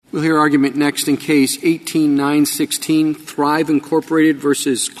We'll hear argument next in Case 18-916, Thrive Incorporated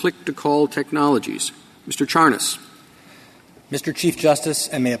versus Click-to-Call Technologies. Mr. Charnas. Mr. Chief Justice,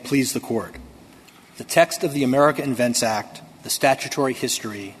 and may it please the Court. The text of the America Invents Act, the statutory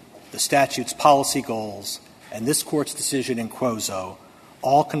history, the statute's policy goals, and this Court's decision in Quozo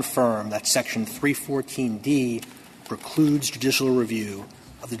all confirm that Section 314D precludes judicial review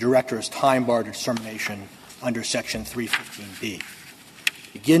of the Director's time-barred determination under Section 315B.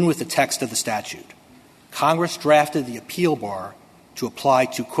 Begin with the text of the statute. Congress drafted the appeal bar to apply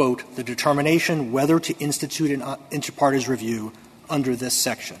to, quote, the determination whether to institute an inter partes review under this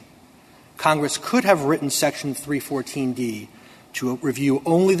section. Congress could have written Section 314D to review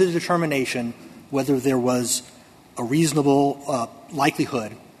only the determination whether there was a reasonable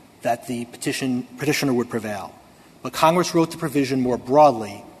likelihood that the petitioner would prevail. But Congress wrote the provision more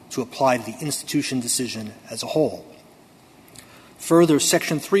broadly to apply to the institution decision as a whole. Further,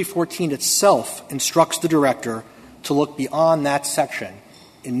 Section 314 itself instructs the Director to look beyond that section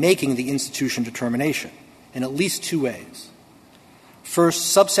in making the institution determination in at least two ways.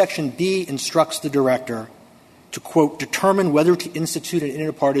 First, subsection B instructs the Director to, quote, determine whether to institute an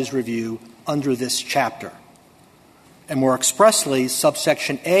inter partes review under this chapter. And more expressly,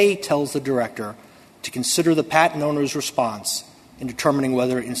 subsection A tells the Director to consider the patent owner's response in determining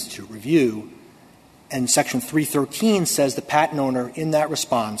whether to institute review. And Section 313 says the patent owner in that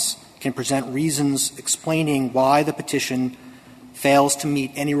response can present reasons explaining why the petition fails to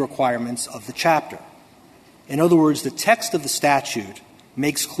meet any requirements of the chapter. In other words, the text of the statute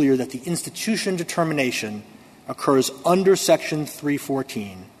makes clear that the institution determination occurs under Section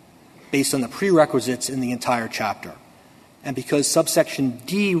 314 based on the prerequisites in the entire chapter. And because subsection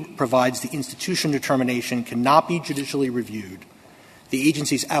D provides the institution determination cannot be judicially reviewed, the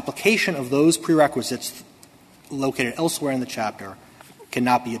agency's application of those prerequisites located elsewhere in the chapter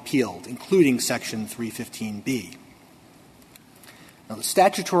cannot be appealed, including Section 315B. Now, the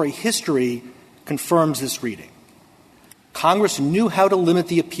statutory history confirms this reading. Congress knew how to limit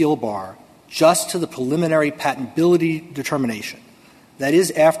the appeal bar just to the preliminary patentability determination. That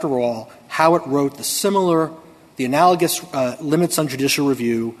is, after all, how it wrote the analogous limits on judicial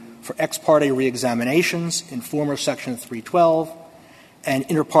review for ex parte reexaminations in former Section 312 and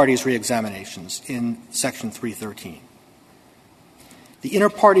inter partes reexaminations in Section 313. The inter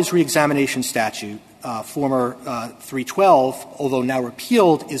partes reexamination statute, former 312, although now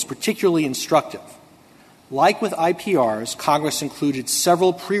repealed, is particularly instructive. Like with IPRs, Congress included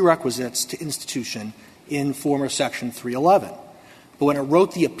several prerequisites to institution in former Section 311. But when it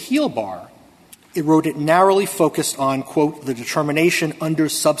wrote the appeal bar, it wrote it narrowly focused on, quote, the determination under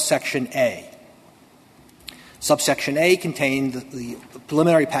subsection A. Subsection A contained the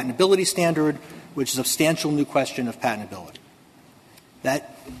preliminary patentability standard, which is a substantial new question of patentability.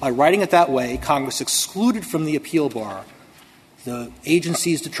 That, by writing it that way, Congress excluded from the appeal bar the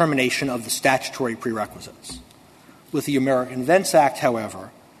agency's determination of the statutory prerequisites. With the American Invents Act, however,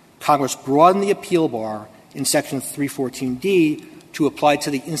 Congress broadened the appeal bar in Section 314D to apply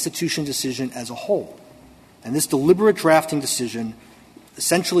to the institution decision as a whole. And this deliberate drafting decision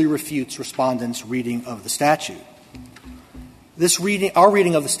essentially refutes respondents' reading of the statute. Our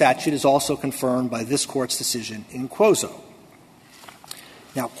reading of the statute is also confirmed by this Court's decision in Quozo.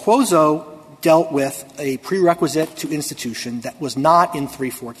 Now, Quozo dealt with a prerequisite to institution that was not in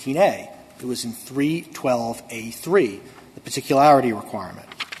 314A. It was in 312A3, the particularity requirement.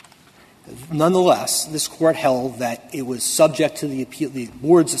 Nonetheless, this Court held that it was subject to the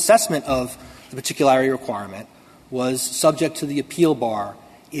Board's assessment of the particularity requirement was subject to the appeal bar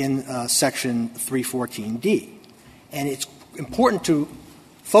in Section 314D. And it's important to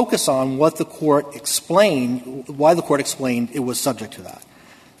focus on what the Court explained, why the Court explained it was subject to that.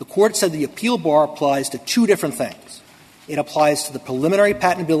 The Court said the appeal bar applies to two different things. It applies to the preliminary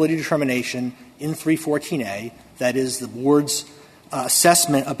patentability determination in 314A, that is, the Board's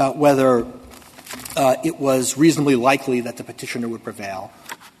assessment about whether it was reasonably likely that the petitioner would prevail.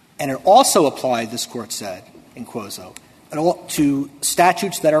 And it also applied, this Court said in Quozo, to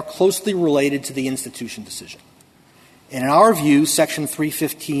statutes that are closely related to the institution decision. And in our view, Section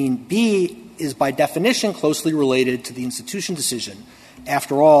 315B is by definition closely related to the institution decision.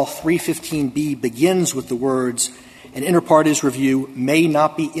 After all, 315B begins with the words, an inter partes review may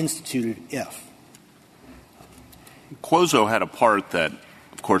not be instituted if. Quozo had a part that,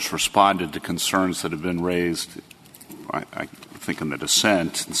 of course, responded to concerns that have been raised, I think, in the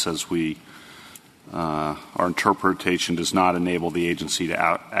dissent, and says our interpretation does not enable the agency to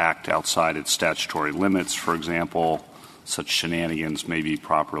act outside its statutory limits. For example, such shenanigans may be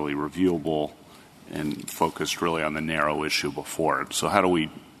properly reviewable and focused really on the narrow issue before it. So how do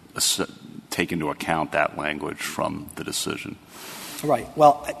we take into account that language from the decision. Right.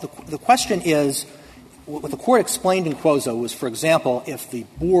 Well, the question is, what the Court explained in Quozo was, for example, if the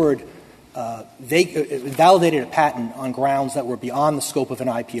Board validated a patent on grounds that were beyond the scope of an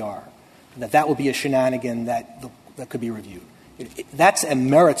IPR, that would be a shenanigan that could be reviewed. That's a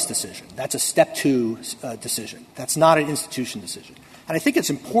merits decision. That's a Step 2 decision. That's not an institution decision. And I think it's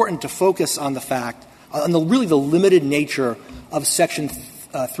important to focus on the fact, on the limited nature of Section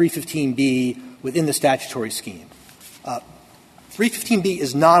 315B within the statutory scheme. 315B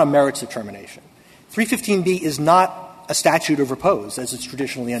is not a merits determination. 315B is not a statute of repose, as it's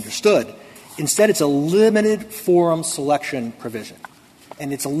traditionally understood. Instead, it's a limited forum selection provision.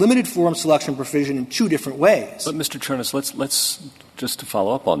 And it's a limited forum selection provision in two different ways. But, Mr. Cherniss, let's just to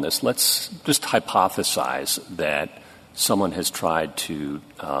follow up on this, let's just hypothesize that someone has tried to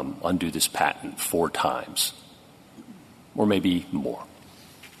undo this patent 4 times, or maybe more,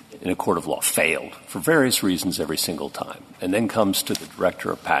 in a court of law, failed for various reasons every single time, and then comes to the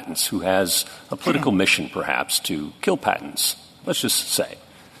director of patents who has a political mission, perhaps, to kill patents, let's just say.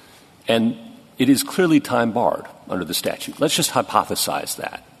 And it is clearly time-barred under the statute. Let's just hypothesize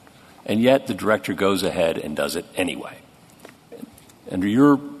that. And yet the director goes ahead and does it anyway. Under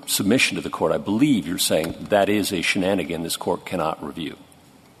your submission to the Court, I believe you're saying that is a shenanigan this Court cannot review.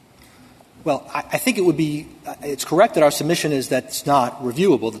 Well, I think it would be – it's correct that our submission is that it's not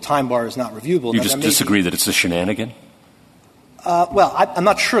reviewable. The time bar is not reviewable. You just disagree that it's a shenanigan? Well, I'm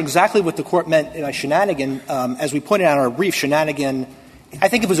not sure exactly what the Court meant by shenanigan. As we pointed out in our brief, shenanigan – I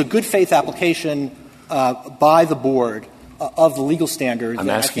think it was a good-faith application by the Board of the legal standard. I'm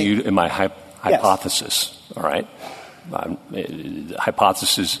asking you in my hypothesis, yes. All right?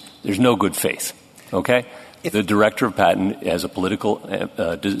 Hypothesis, there's no good faith, okay? The director of patent has a political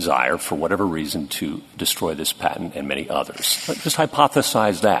desire, for whatever reason, to destroy this patent and many others. Just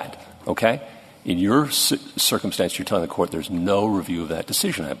hypothesize that, okay? In your circumstance, you're telling the Court there's no review of that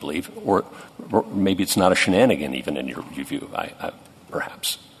decision, I believe, or maybe it's not a shenanigan even in your view,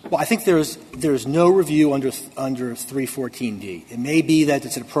 perhaps. Well, I think there's no review under 314D. It may be that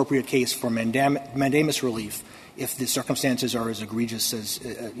it's an appropriate case for mandamus relief if the circumstances are as egregious as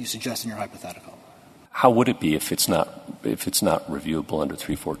you suggest in your hypothetical. How would it be if it's not reviewable under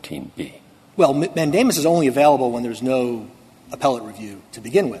 314B? Well, mandamus is only available when there's no appellate review to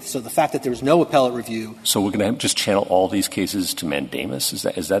begin with. So the fact that there's no appellate review. So we're going to just channel all these cases to mandamus?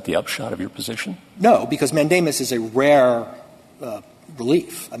 Is that the upshot of your position? No, because mandamus is a rare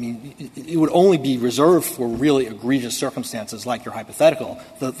relief. I mean, it would only be reserved for really egregious circumstances like your hypothetical.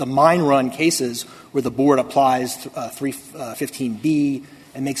 The mine run cases where the Board applies 315B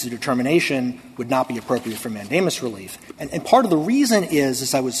and makes a determination would not be appropriate for mandamus relief. And part of the reason is,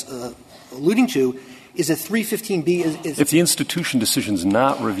 as I was alluding to, is that 315B is — If the institution decision is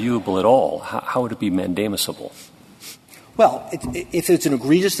not reviewable at all, how would it be mandamusable? Well, if it's an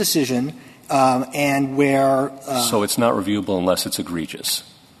egregious decision and where so it's not reviewable unless it's egregious.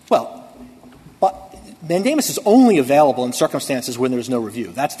 Well, but mandamus is only available in circumstances when there's no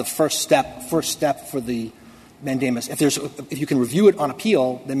review. That's the first step for the mandamus. If you can review it on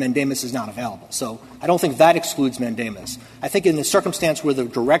appeal, then mandamus is not available. So I don't think that excludes mandamus. I think in the circumstance where the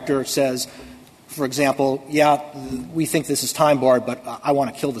director says, for example, we think this is time-barred, but I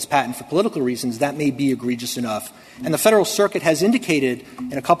want to kill this patent for political reasons, that may be egregious enough. And the Federal Circuit has indicated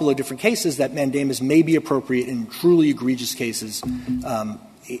in a couple of different cases that mandamus may be appropriate in truly egregious cases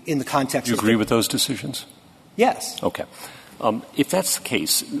in the context Do you agree with those decisions? Yes. Okay. If that's the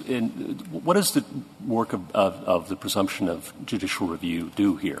case, what does the work of the presumption of judicial review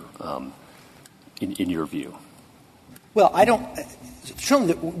do here, in your view? Well,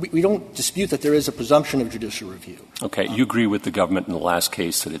 certainly we don't dispute that there is a presumption of judicial review. Okay. You agree with the government in the last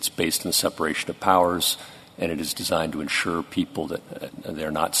case that it's based on the separation of powers and it is designed to ensure people that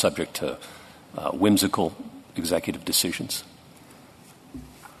they're not subject to whimsical executive decisions?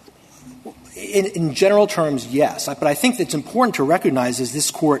 In general terms, yes. But I think it's important to recognize, as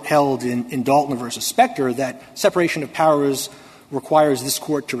this Court held in Dalton v. Specter, that separation of powers requires this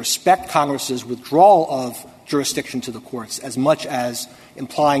Court to respect Congress's withdrawal of jurisdiction to the courts as much as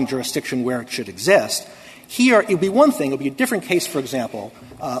implying jurisdiction where it should exist. Here, it would be one thing. It would be a different case, for example,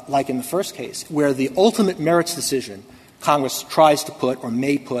 like in the first case, where the ultimate merits decision Congress tries to put or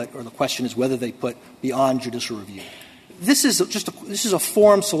may put, or the question is whether they put beyond judicial review. This is a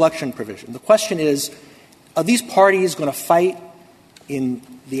forum selection provision. The question is, are these parties going to fight in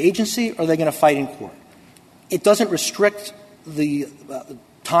the agency or are they going to fight in court? It doesn't restrict the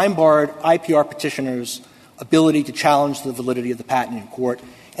time-barred IPR petitioners' ability to challenge the validity of the patent in court,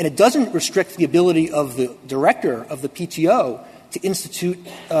 and it doesn't restrict the ability of the director of the PTO to institute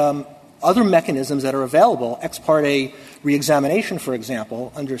other mechanisms that are available, ex parte reexamination, for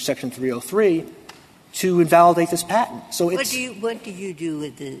example, under Section 303, to invalidate this patent. So it's what do you do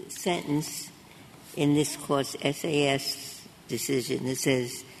with the sentence in this Court's SAS decision that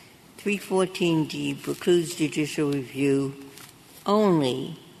says 314D precludes judicial review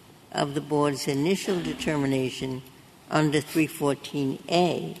only of the Board's initial determination under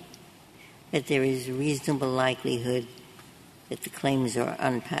 314A that there is a reasonable likelihood that the claims are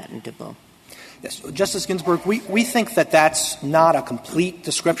unpatentable? Yes, Justice Ginsburg, we think that that's not a complete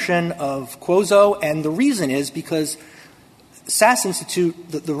description of Quozo, and the reason is because SAS Institute,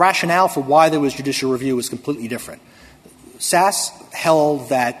 the rationale for why there was judicial review was completely different. SAS held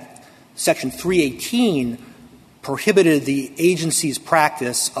that Section 318 prohibited the agency's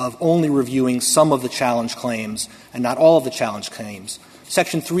practice of only reviewing some of the challenge claims and not all of the challenge claims.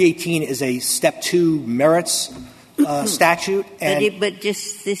 Section 318 is a Step 2 merits statute. But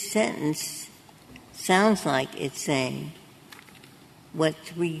just this sentence sounds like it's saying what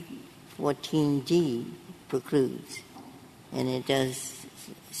 314D precludes. And it does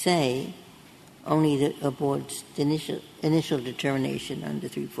say only a Board's initial determination under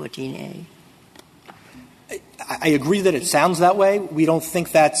 314A. I agree that it sounds that way. We don't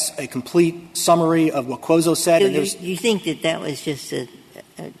think that's a complete summary of what Quozo said. So you think that was just a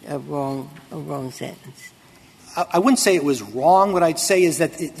wrong sentence? I wouldn't say it was wrong. What I'd say is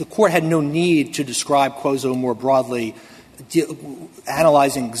that the Court had no need to describe Quozo more broadly,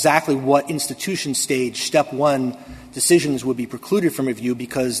 analyzing exactly what institution stage Step 1 decisions would be precluded from review,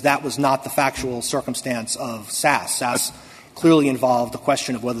 because that was not the factual circumstance of SAS. SAS clearly involved the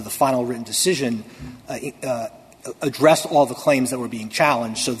question of whether the final written decision addressed all the claims that were being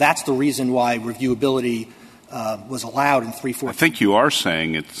challenged. So that's the reason why reviewability was allowed in 314. I think you are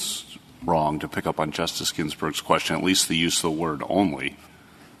saying it's wrong, to pick up on Justice Ginsburg's question, at least the use of the word only.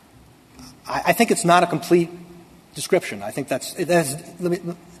 I think it's not a complete description. I think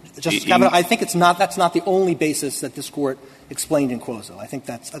Justice Kavanaugh, I think that's not the only basis that this Court explained in Quozo. I think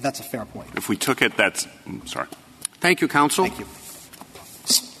that's a fair point. If we took it, sorry. Thank you, counsel. Thank you.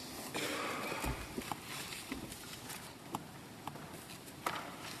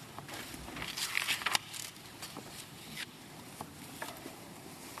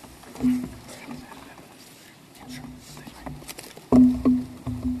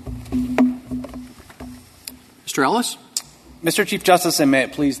 Mr. Ellis? Mr. Chief Justice, and may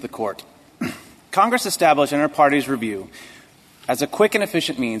it please the Court. Congress established inter-parties review as a quick and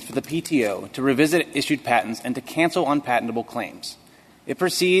efficient means for the PTO to revisit issued patents and to cancel unpatentable claims. It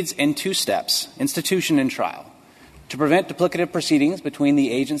proceeds in two steps, institution and trial. To prevent duplicative proceedings between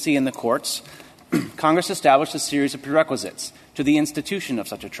the agency and the courts, Congress established a series of prerequisites to the institution of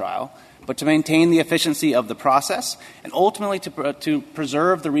such a trial, but to maintain the efficiency of the process and ultimately to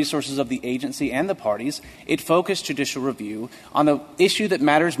preserve the resources of the agency and the parties, it focused judicial review on the issue that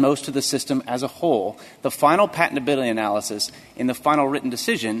matters most to the system as a whole, the final patentability analysis in the final written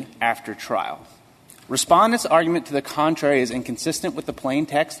decision after trial. Respondents' argument to the contrary is inconsistent with the plain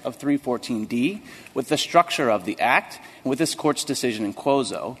text of 314D, with the structure of the Act, and with this Court's decision in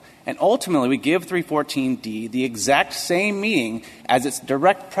Quozo. And ultimately, we give 314D the exact same meaning as its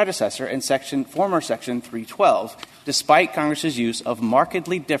direct predecessor in former Section 312, despite Congress's use of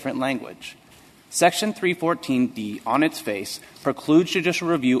markedly different language. Section 314D, on its face, precludes judicial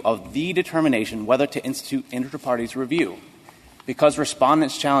review of the determination whether to institute inter-parties review. Because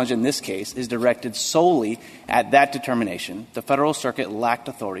Respondent's challenge in this case is directed solely at that determination, the Federal Circuit lacked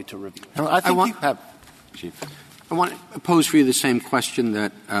authority to review. I want to pose for you the same question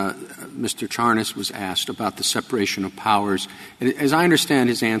that Mr. Charnas was asked about the separation of powers. As I understand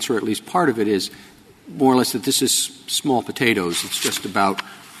his answer, at least part of it is more or less that this is small potatoes. It's just about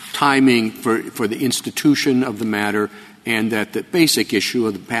timing for the institution of the matter, and that the basic issue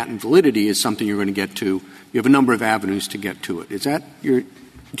of the patent validity is something you're going to get to. You have a number of avenues to get to it. Is that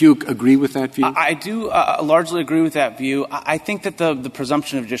do you agree with that view? I do largely agree with that view. I think that the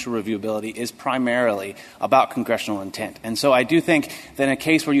presumption of judicial reviewability is primarily about congressional intent. And so I do think that in a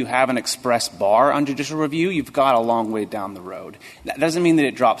case where you have an express bar on judicial review, you've got a long way down the road. That doesn't mean that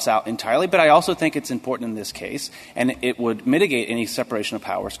it drops out entirely, but I also think it's important in this case, and it would mitigate any separation of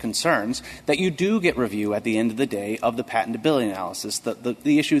powers concerns, that you do get review at the end of the day of the patentability analysis,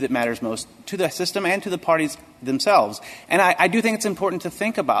 the issue that matters most to the system and to the parties themselves. And I do think it's important to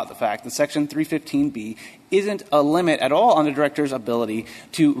think about the fact that Section 315B isn't a limit at all on the director's ability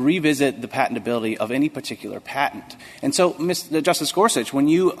to revisit the patentability of any particular patent. And so, Justice Gorsuch, when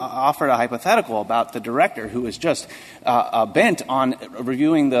you offered a hypothetical about the director who is just bent on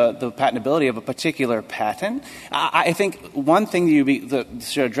reviewing the patentability of a particular patent, I think one thing that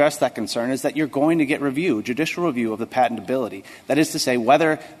should address that concern is that you're going to get judicial review of the patentability. That is to say,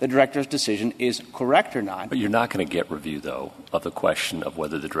 whether the director's decision is correct or not. But you're not going to get review, though, of the question of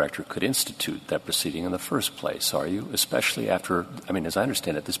whether the director could institute that proceeding in the first place, are you? Especially after, as I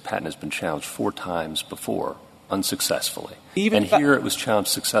understand it, this patent has been challenged 4 times before, unsuccessfully. And here it was challenged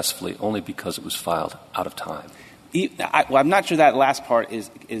successfully only because it was filed out of time. I'm not sure that last part is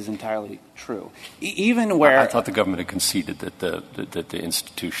entirely true. Even where I thought the government had conceded that the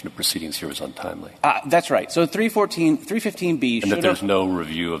institution of proceedings here was untimely. That's right. So 315B and that there's no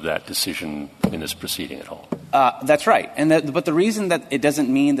review of that decision in this proceeding at all. That's right. But the reason that it doesn't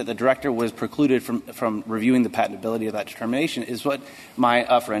mean that the director was precluded from reviewing the patentability of that determination is what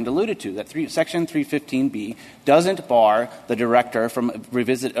my friend alluded to, that Section 315B doesn't bar the director from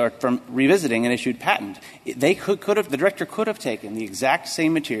revisiting an issued patent. The director could have taken the exact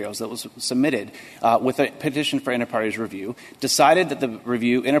same materials that was submitted with a petition for inter partes review, decided that the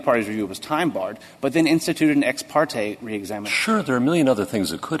inter partes review was time barred, but then instituted an ex parte reexamination. Sure, there are a million other things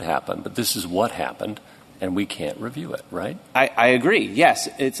that could happen, but this is what happened, and we can't review it, right? I agree, yes.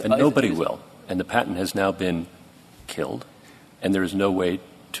 And nobody will. And the patent has now been killed, and there is no way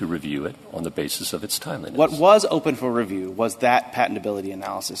to review it on the basis of its timeliness. What was open for review was that patentability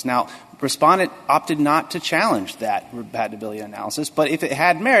analysis. Now, Respondent opted not to challenge that patentability analysis, but if it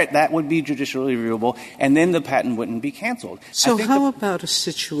had merit, that would be judicially reviewable, and then the patent wouldn't be canceled. So how about a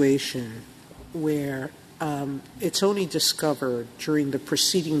situation where it's only discovered during the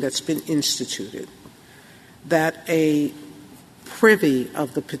proceeding that's been instituted that a privy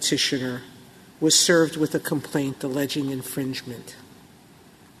of the petitioner was served with a complaint alleging infringement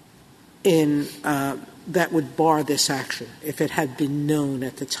that would bar this action if it had been known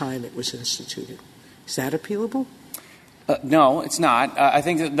at the time it was instituted? Is that appealable? No, it's not. I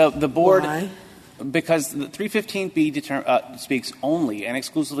think that the board Why? Because the 315B speaks only and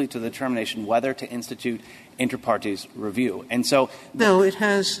exclusively to the determination whether to institute inter partes review. And so no, it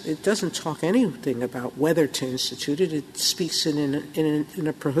doesn't talk anything about whether to institute it. It speaks in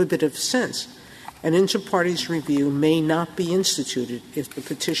a prohibitive sense. An inter partes review may not be instituted if the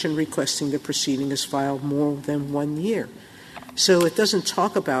petition requesting the proceeding is filed more than 1 year. So it doesn't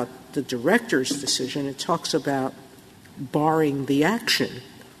talk about the director's decision. It talks about barring the action.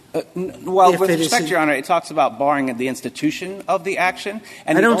 Well, with respect, Your Honor, it talks about barring the institution of the action.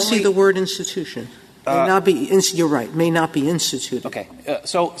 And I don't see the word institution. May not be. You're right. May not be instituted. Okay.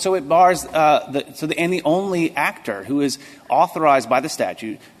 So it bars and the only actor who is authorized by the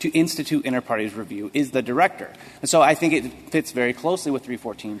statute to institute inter partes review is the director. And so I think it fits very closely with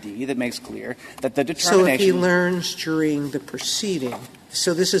 314D that makes clear that the determination. So if he learns during the proceeding,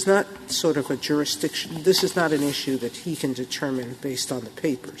 so this is not sort of a jurisdiction. This is not an issue that he can determine based on the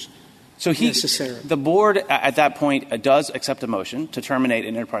papers. So the board at that point does accept a motion to terminate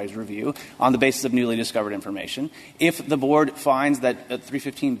an inter partes review on the basis of newly discovered information. If the board finds that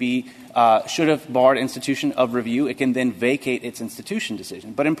 315B should have barred institution of review, it can then vacate its institution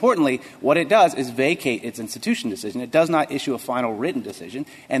decision. But importantly, what it does is vacate its institution decision. It does not issue a final written decision,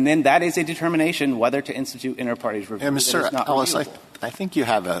 and then that is a determination whether to institute inter partes review. Yeah, Mr. Ellis, I think you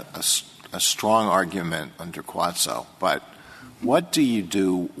have a strong argument under Quazzo, but what do you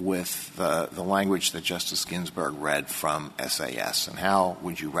do with the language that Justice Ginsburg read from SAS, and how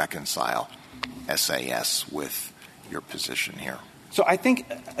would you reconcile SAS with your position here? So I think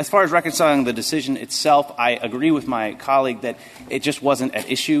as far as reconciling the decision itself, I agree with my colleague that it just wasn't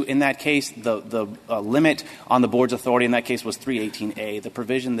at issue in that case. The limit on the board's authority in that case was 318A, the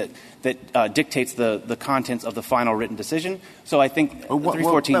provision that dictates the contents of the final written decision. So I think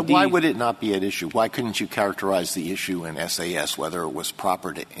 314D. But why would it not be at issue? Why couldn't you characterize the issue in SAS whether it was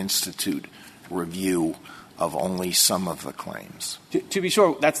proper to institute review of only some of the claims? To be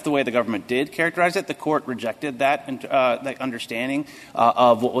sure, that's the way the government did characterize it. The court rejected that understanding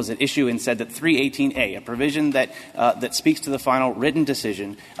of what was at issue and said that 318A, a provision that speaks to the final written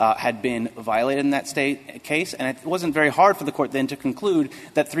decision, had been violated in that state case. And it wasn't very hard for the court then to conclude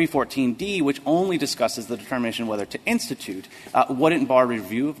that 314D, which only discusses the determination whether to institute, wouldn't bar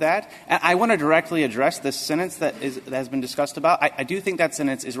review of that. And I want to directly address this sentence that has been discussed about. I do think that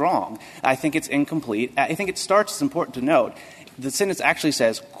sentence is wrong. I think it's incomplete. I think it starts, it's important to note, the sentence actually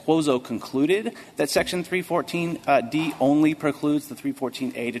says, Quozo concluded that Section 314D only precludes the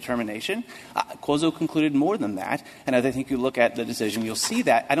 314A determination. Quozo concluded more than that, and I think you look at the decision, you'll see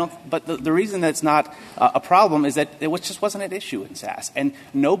that. But the reason that's not a problem is that it just wasn't an issue in SAS, and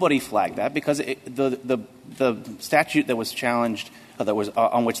nobody flagged that because the statute that was challenged, that was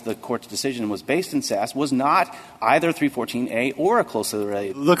on which the court's decision was based in SAS, was not either 314A or a closely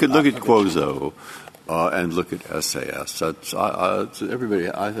related. Look at Quozo. And look at SAS. Everybody,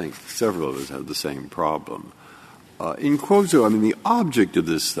 I think several of us have the same problem. In Quozo, I mean, the object of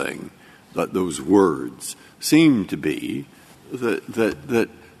this thing, those words, seem to be that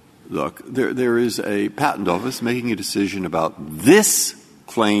look, there is a patent office making a decision about this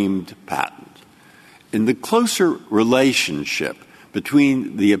claimed patent. In the closer relationship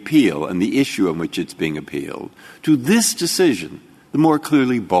between the appeal and the issue on which it's being appealed to this decision, the more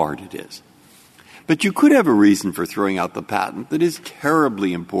clearly barred it is. But you could have a reason for throwing out the patent that is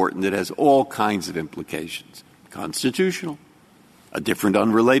terribly important, that has all kinds of implications. Constitutional, a different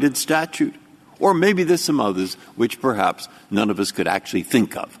unrelated statute, or maybe there's some others which perhaps none of us could actually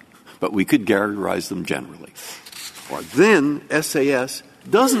think of, but we could characterize them generally. Or then SAS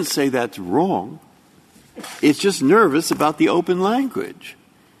doesn't say that's wrong. It's just nervous about the open language.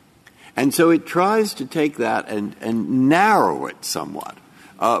 And so it tries to take that and narrow it somewhat.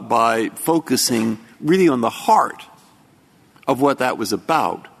 By focusing really on the heart of what that was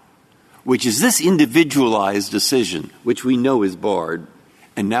about, which is this individualized decision, which we know is barred,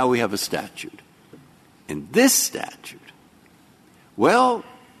 and now we have a statute. And this statute, well,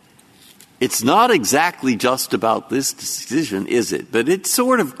 it's not exactly just about this decision, is it? But it's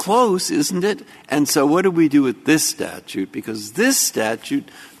sort of close, isn't it? And so what do we do with this statute? Because this statute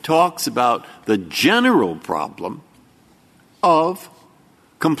talks about the general problem of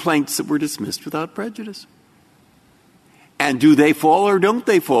complaints that were dismissed without prejudice. And do they fall or don't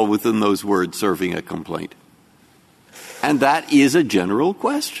they fall within those words, serving a complaint? And that is a general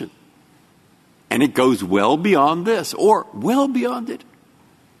question. And it goes well beyond this, or well beyond it.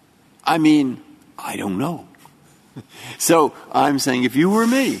 I mean, I don't know. So I'm saying if you were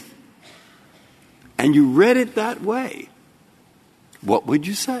me and you read it that way, what would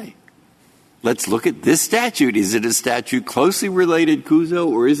you say? Let's look at this statute. Is it a statute closely related, Quozo,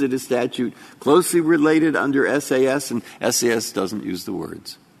 or is it a statute closely related under SAS? And SAS doesn't use the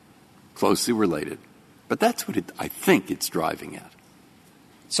words. Closely related. But that's what I think it's driving at.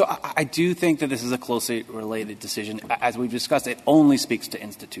 So I do think that this is a closely related decision. As we've discussed, it only speaks to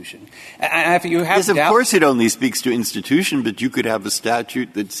institution. And if you have yes, of course it only speaks to institution, but you could have a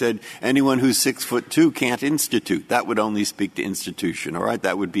statute that said anyone who's 6'2" can't institute. That would only speak to institution, all right?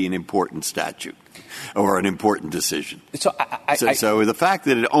 That would be an important statute or an important decision. So the fact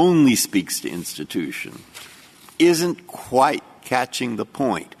that it only speaks to institution isn't quite catching the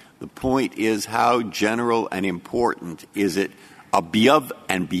point. The point is how general and important is it above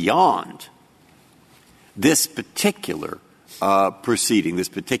and beyond this particular proceeding, this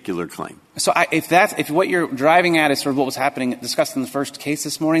particular claim. So if what you're driving at is sort of what was discussed in the first case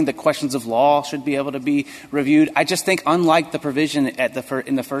this morning, the questions of law should be able to be reviewed. I just think, unlike the provision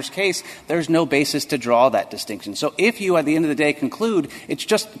in the first case, there's no basis to draw that distinction. So if you, at the end of the day, conclude it's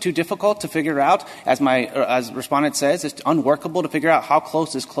just too difficult to figure out, as Respondent says, it's unworkable to figure out how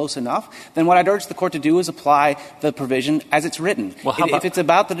close is close enough, then what I'd urge the Court to do is apply the provision as it's written. Well, if it's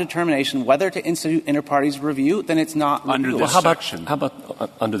about the determination whether to institute inter-parties review, then it's not under this section. How about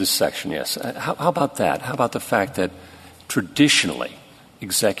under this section, yes. How about that? How about the fact that traditionally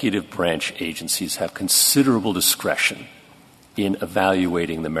executive branch agencies have considerable discretion in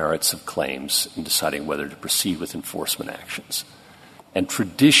evaluating the merits of claims and deciding whether to proceed with enforcement actions? And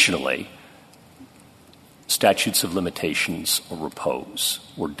traditionally, statutes of limitations or repose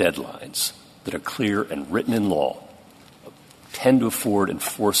or deadlines that are clear and written in law tend to afford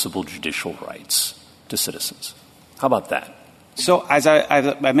enforceable judicial rights to citizens. How about that? So as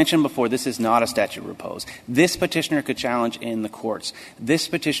I mentioned before, this is not a statute of repose. This petitioner could challenge in the courts. This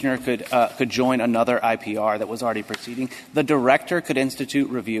petitioner could join another IPR that was already proceeding. The director could institute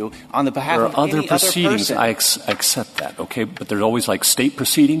review on the behalf of any other proceedings. person. I accept that, okay? But there's always like state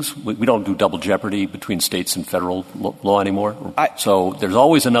proceedings. We don't do double jeopardy between states and federal law anymore. So there's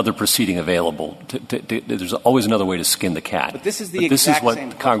always another proceeding available. There's always another way to skin the cat. But this is this is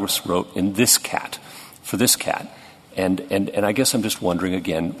what Congress wrote in this cat, for this cat. And I guess I'm just wondering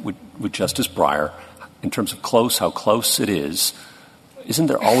again, with Justice Breyer, in terms of how close it is, isn't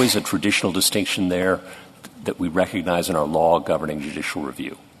there always a traditional distinction there that we recognize in our law governing judicial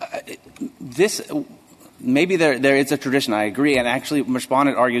review? maybe there is a tradition. I agree. And actually,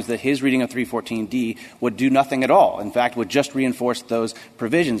 Respondent argues that his reading of 314D would do nothing at all. In fact, would just reinforce those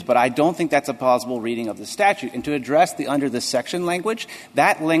provisions. But I don't think that's a plausible reading of the statute. And to address the under this section language,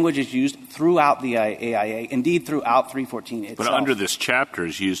 that language is used throughout the AIA, indeed throughout 314 itself. But under this chapter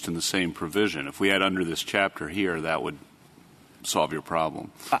is used in the same provision. If we had under this chapter here, that would solve your problem.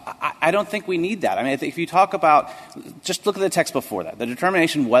 I don't think we need that. I mean, if you talk about – just look at the text before that, the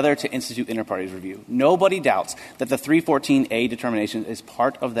determination whether to institute inter-parties review. Nobody doubts that the 314A determination is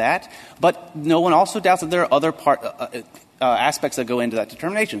part of that, but no one also doubts that there are other aspects that go into that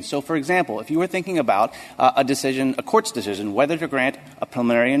determination. So, for example, if you were thinking about a court's decision, whether to grant a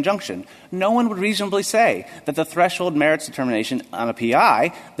preliminary injunction, no one would reasonably say that the threshold merits determination on a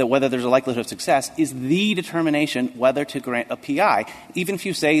PI, that whether there's a likelihood of success, is the determination whether to grant a PI, even if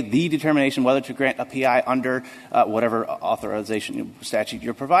you say the determination whether to grant a PI under whatever authorization statute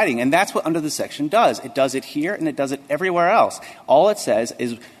you're providing. And that's what under this section does. It does it here and it does it everywhere else. All it says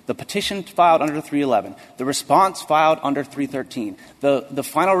is the petition filed under 311, the response filed under 313, the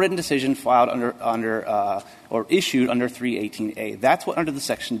final written decision filed under or issued under 318A. That's what under the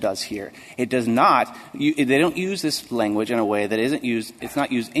section does here. It does not they don't use this language in a way that isn't used it's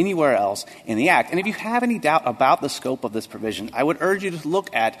not used anywhere else in the Act. And if you have any doubt about the scope of this provision, I would urge you to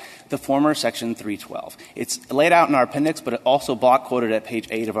look at the former section 312. It's laid out in our appendix, but it also block quoted at page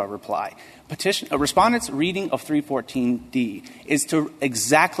 8 of our reply. Respondent's reading of 314D is to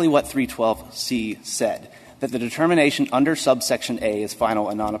exactly what 312C said, that the determination under subsection A is final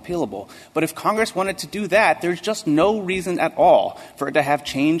and non-appealable. But if Congress wanted to do that, there's just no reason at all for it to have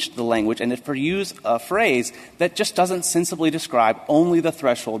changed the language and for use a phrase that just doesn't sensibly describe only the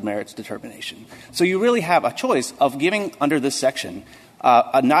threshold merits determination. So you really have a choice of giving under this section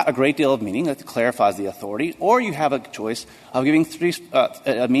not a great deal of meaning that clarifies the authority, or you have a choice of giving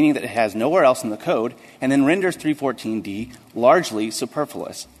a meaning that it has nowhere else in the code and then renders 314D largely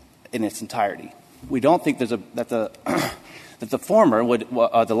superfluous in its entirety. We don't think that the former would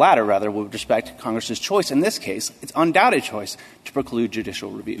the latter rather would respect Congress's choice in this case, its undoubted choice to preclude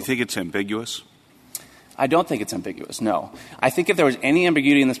judicial review. You think it's ambiguous? I don't think it's ambiguous, no. I think if there was any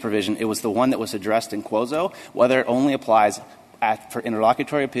ambiguity in this provision, it was the one that was addressed in Quozo, whether it only applies for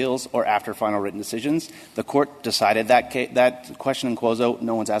interlocutory appeals or after final written decisions. The Court decided that question in Quozo.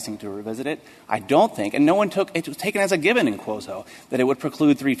 No one's asking to revisit it. I don't think, and no one it was taken as a given in Quozo, that it would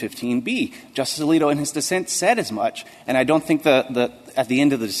preclude 315B. Justice Alito in his dissent said as much, and I don't think at the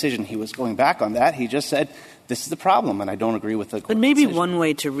end of the decision he was going back on that. He just said, this is the problem, and I don't agree with the Court's But maybe decision. One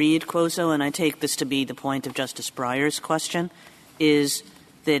way to read Quozo, and I take this to be the point of Justice Breyer's question, is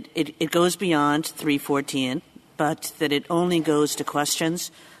that it goes beyond 314, but that it only goes to questions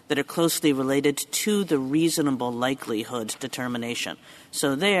that are closely related to the reasonable likelihood determination.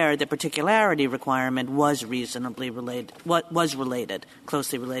 So there, the particularity requirement was closely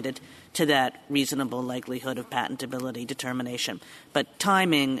related to that reasonable likelihood of patentability determination. But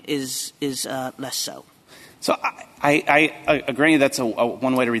timing is less so. So I agree that's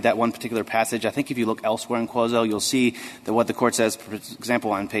one way to read that one particular passage. I think if you look elsewhere in Quozo, you'll see that what the Court says, for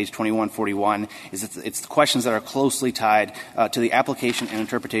example, on page 2141, is that it's the questions that are closely tied to the application and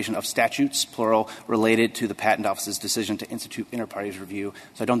interpretation of statutes, plural, related to the Patent Office's decision to institute inter-parties review.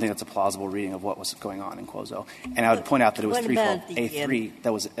 So I don't think that's a plausible reading of what was going on in Quozo. And I would point out that it was 312A3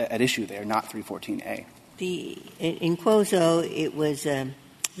 that was at issue there, not 314A. In Quozo, it was the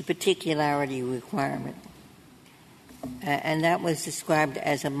particularity requirement. And that was described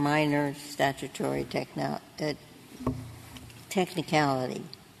as a minor statutory technicality.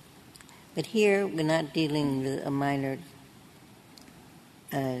 But here we're not dealing with a minor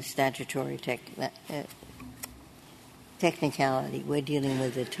statutory technicality. We're dealing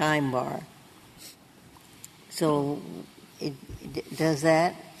with a time bar. So does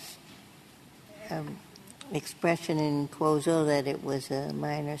that expression in Quozo that it was a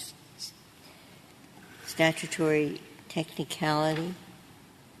minor statutory technicality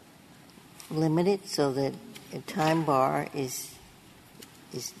limited so that a time bar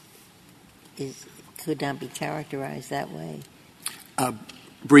could not be characterized that way?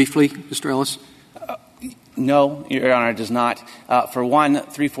 Briefly, Mr. Ellis? No, Your Honor, it does not. For one,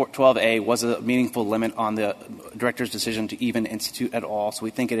 312A was a meaningful limit on the Director's decision to even institute at all. So we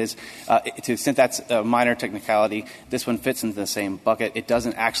think it is, to the extent that's a minor technicality, this one fits into the same bucket. It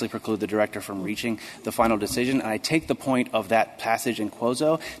doesn't actually preclude the Director from reaching the final decision. And I take the point of that passage in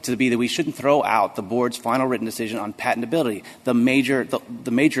Quozo to be that we shouldn't throw out the Board's final written decision on patentability, the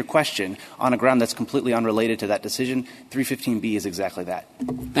major question on a ground that's completely unrelated to that decision. 315B is exactly that.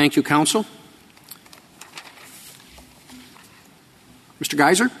 Thank you, counsel. Mr.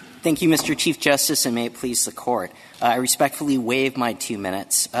 Geiser? Thank you, Mr. Chief Justice, and may it please the Court. I respectfully waive my 2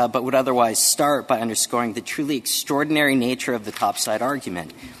 minutes, but would otherwise start by underscoring the truly extraordinary nature of the topside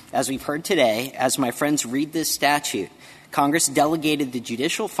argument. As we've heard today, as my friends read this statute, Congress delegated the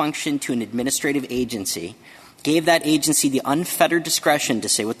judicial function to an administrative agency, gave that agency the unfettered discretion to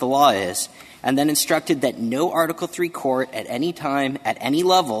say what the law is, and then instructed that no Article III court at any time, at any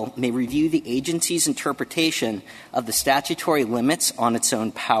level, may review the agency's interpretation of the statutory limits on its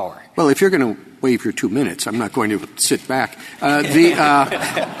own power. Well, if you're going to waive your 2 minutes, I'm not going to sit back. The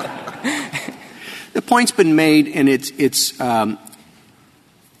point's been made, and it's an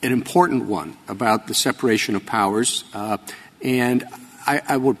important one about the separation of powers. And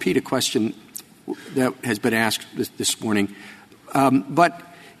I will repeat a question that has been asked this morning. But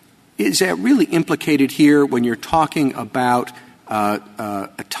is that really implicated here when you're talking about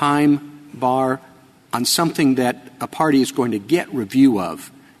a time bar on something that a party is going to get review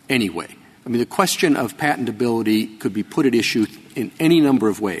of anyway? I mean, the question of patentability could be put at issue in any number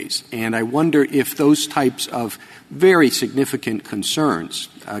of ways. And I wonder if those types of very significant concerns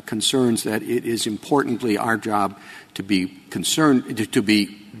that it is importantly our job to be concerned, to be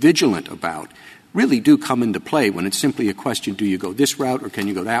vigilant about, really do come into play when it's simply a question, do you go this route or can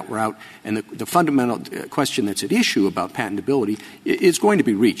you go that route? And the fundamental question that's at issue about patentability is going to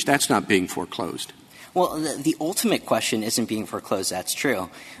be reached. That's not being foreclosed. Well, the ultimate question isn't being foreclosed, that's true.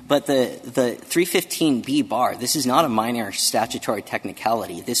 But the 315B bar, this is not a minor statutory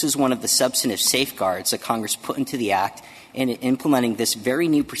technicality. This is one of the substantive safeguards that Congress put into the Act in implementing this very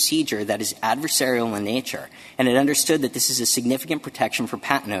new procedure that is adversarial in nature. And it understood that this is a significant protection for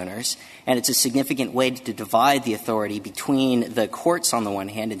patent owners, and it's a significant way to divide the authority between the courts on the one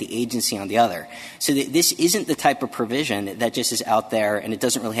hand and the agency on the other. So this isn't the type of provision that just is out there and it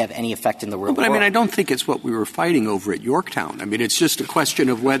doesn't really have any effect in the real world. But, I mean, I don't think it's what we were fighting over at Yorktown. I mean, it's just a question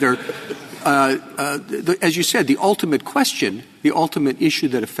of whether, as you said, the ultimate question, the ultimate issue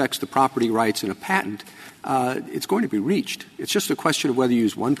that affects the property rights in a patent, it's going to be reached. It's just a question of whether you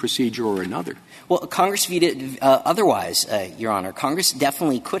use one procedure or another. Well, Congress viewed it otherwise, Your Honor. Congress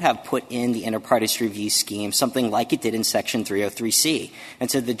definitely could have put in the inter-partes review scheme something like it did in Section 303C,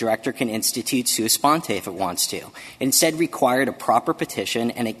 and so the director can institute sua sponte if it wants to. It instead required a proper petition,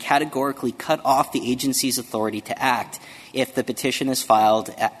 and it categorically cut off the agency's authority to act if the petition is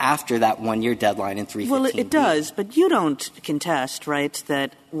filed after that one-year deadline in 315B. Well, it does, but you don't contest, right,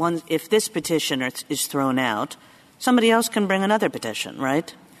 that if this petition is thrown out, somebody else can bring another petition,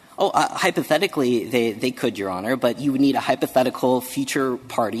 right? Oh, hypothetically, they could, Your Honor, but you would need a hypothetical future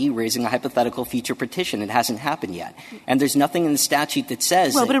party raising a hypothetical future petition. It hasn't happened yet. And there's nothing in the statute that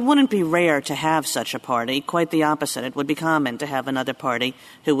says Well, but it wouldn't be rare to have such a party. Quite the opposite. It would be common to have another party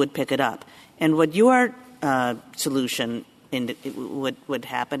who would pick it up. And what your solution would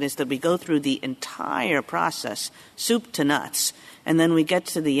happen is that we go through the entire process, soup to nuts, and then we get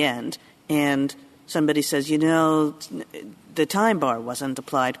to the end, and somebody says, you know, the time bar wasn't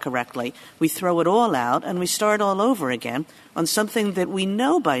applied correctly. We throw it all out, and we start all over again on something that we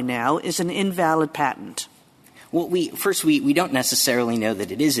know by now is an invalid patent. Well, we don't necessarily know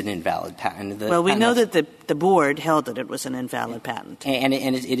that it is an invalid patent. We know that the board held that it was an invalid patent. And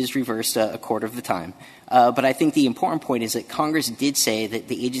it is reversed a quarter of the time. But I think the important point is that Congress did say that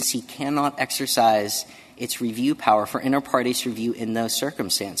the agency cannot exercise its review power for inter partes review in those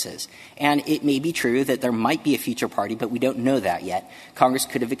circumstances. And it may be true that there might be a future party, but we don't know that yet. Congress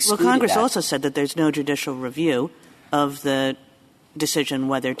could have excluded that. Well, Congress also said that there's no judicial review of the decision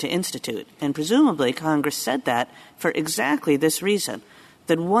whether to institute. And presumably Congress said that for exactly this reason,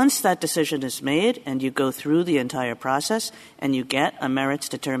 that once that decision is made and you go through the entire process and you get a merits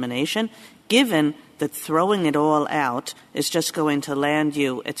determination, given that throwing it all out is just going to land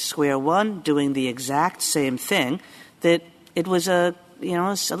you at square one doing the exact same thing, that it was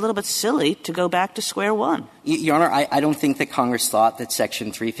it's a little bit silly to go back to square one. Your Honor, I don't think that Congress thought that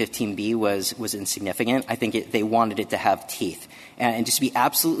Section 315B was insignificant. I think they wanted it to have teeth. And just to be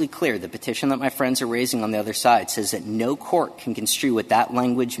absolutely clear, the petition that my friends are raising on the other side says that no court can construe what that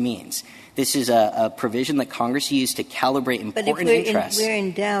language means. This is a provision that Congress used to calibrate important interests. But if we're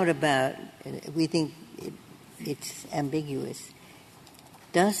in doubt about, we think it's ambiguous,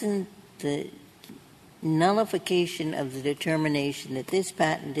 doesn't the nullification of the determination that this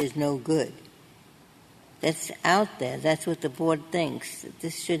patent is no good, that's out there, that's what the board thinks, that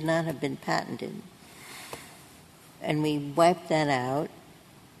this should not have been patented, and we wipe that out,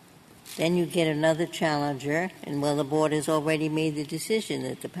 then you get another challenger, and, well, the board has already made the decision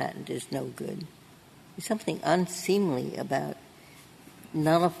that the patent is no good. There's something unseemly about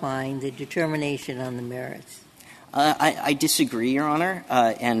nullifying the determination on the merits. I disagree, Your Honor,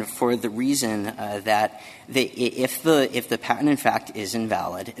 and for the reason that if the patent, in fact, is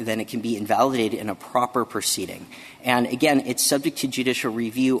invalid, then it can be invalidated in a proper proceeding. And, again, it's subject to judicial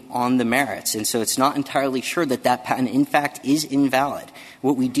review on the merits, and so it's not entirely sure that that patent, in fact, is invalid.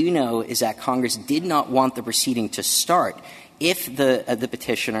 What we do know is that Congress did not want the proceeding to start if the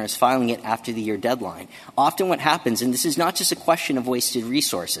petitioner is filing it after the year deadline. Often what happens, and this is not just a question of wasted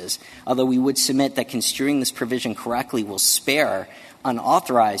resources, although we would submit that construing this provision correctly will spare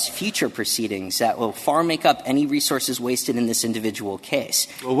unauthorized future proceedings that will far make up any resources wasted in this individual case.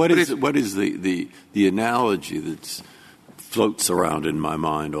 Well, what is the analogy that floats around in my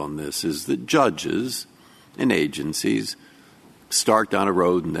mind on this is that judges and agencies start down a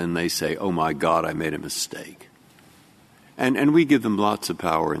road and then they say, oh, my God, I made a mistake. And we give them lots of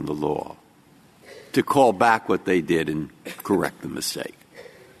power in the law to call back what they did and correct the mistake.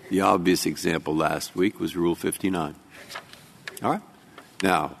 The obvious example last week was Rule 59. All right?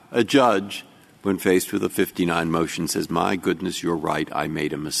 Now, a judge, when faced with a 59 motion, says, my goodness, you're right, I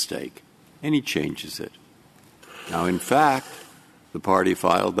made a mistake. And he changes it. Now, in fact, the party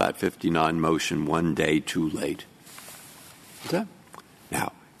filed that 59 motion one day too late. Okay?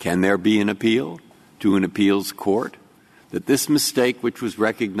 Now, can there be an appeal to an appeals court that this mistake, which was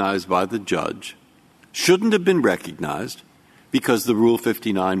recognized by the judge, shouldn't have been recognized because the Rule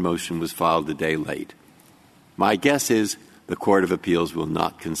 59 motion was filed a day late? My guess is the Court of Appeals will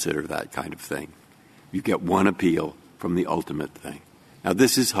not consider that kind of thing. You get one appeal from the ultimate thing. Now,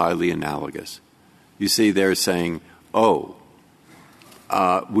 this is highly analogous. You see, they're saying,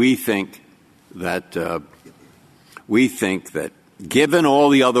 we think that given all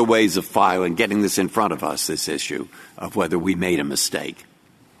the other ways of filing, getting this in front of us, this issue of whether we made a mistake,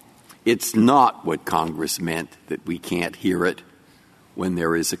 it's not what Congress meant that we can't hear it when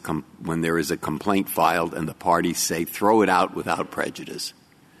there is a complaint filed and the parties say throw it out without prejudice.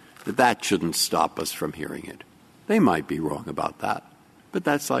 That shouldn't stop us from hearing it. They might be wrong about that, but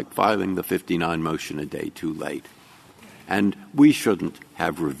that's like filing the 59 motion a day too late. And we shouldn't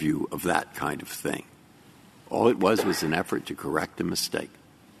have review of that kind of thing. All it was an effort to correct a mistake.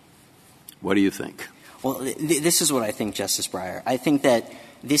 What do you think? Well, this is what I think, Justice Breyer. I think that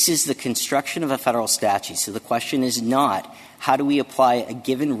this is the construction of a federal statute. So the question is not how do we apply a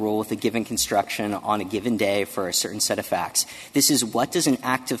given rule with a given construction on a given day for a certain set of facts. This is what does an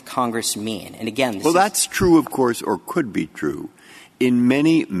act of Congress mean? And again, that's true, of course, or could be true in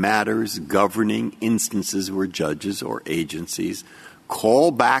many matters governing instances where judges or agencies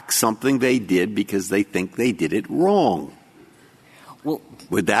call back something they did because they think they did it wrong. Well,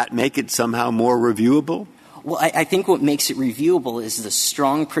 would that make it somehow more reviewable? Well, I think what makes it reviewable is the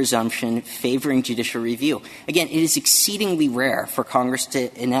strong presumption favoring judicial review. Again, it is exceedingly rare for Congress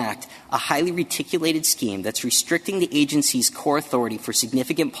to enact a highly reticulated scheme that's restricting the agency's core authority for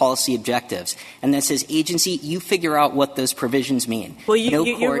significant policy objectives, and that says, agency, you figure out what those provisions mean. Well,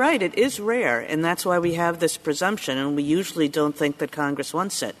 you're right. It is rare, and that's why we have this presumption, and we usually don't think that Congress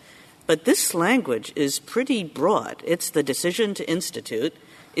wants it. But this language is pretty broad. It's the decision to institute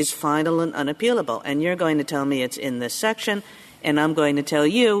is final and unappealable. And you're going to tell me it's in this section, and I'm going to tell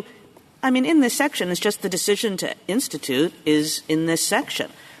you, in this section, it's just the decision to institute is in this section.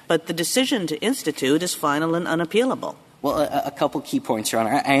 But the decision to institute is final and unappealable. Well, a couple key points, Your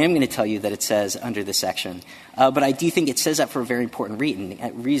Honor. I am going to tell you that it says under this section, but I do think it says that for a very important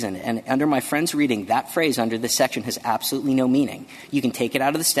reason. And under my friend's reading, that phrase under this section has absolutely no meaning. You can take it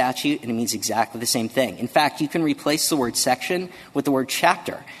out of the statute, and it means exactly the same thing. In fact, you can replace the word section with the word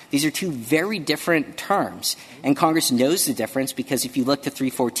chapter. These are two very different terms, and Congress knows the difference because if you look to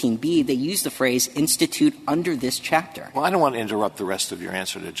 314B, they use the phrase institute under this chapter. Well, I don't want to interrupt the rest of your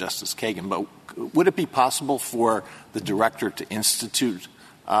answer to Justice Kagan, but would it be possible for the director to institute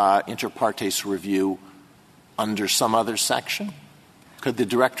inter partes review under some other section? Could the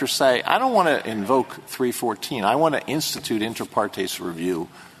director say, I don't want to invoke 314. I want to institute inter partes review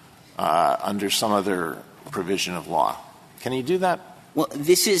under some other provision of law. Can he do that? Well,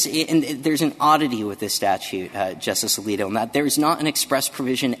 this is – and there's an oddity with this statute, Justice Alito, in that there is not an express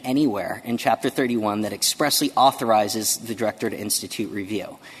provision anywhere in Chapter 31 that expressly authorizes the director to institute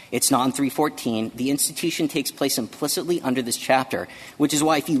review. It's not in 314. The institution takes place implicitly under this chapter, which is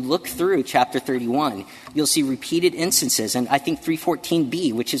why if you look through Chapter 31, you'll see repeated instances. And I think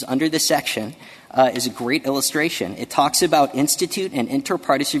 314B, which is under this section, is a great illustration. It talks about institute and inter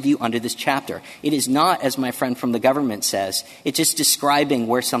partes review under this chapter. It is not, as my friend from the government says, it's just describing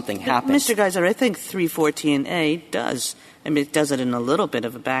where something happens. Mr. Geiser, I think 314A does. It does it in a little bit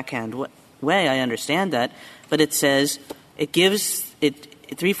of a backhand way. I understand that. But it says it gives –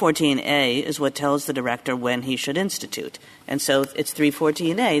 314A is what tells the director when he should institute. And so it's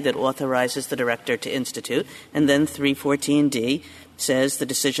 314A that authorizes the director to institute, and then 314D says the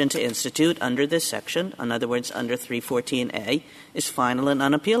decision to institute under this section, in other words, under 314A, is final and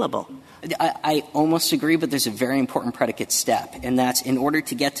unappealable. I almost agree, but there's a very important predicate step, and that's in order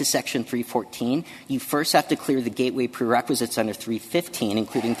to get to Section 314, you first have to clear the gateway prerequisites under 315,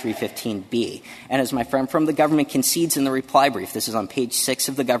 including 315B. And as my friend from the government concedes in the reply brief, this is on page 6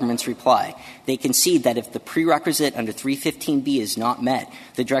 of the government's reply, they concede that if the prerequisite under 315B is not met,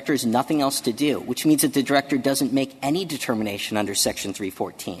 the director has nothing else to do, which means that the director doesn't make any determination under Section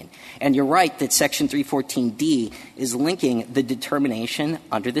 314. And you're right that Section 314D is linking the determination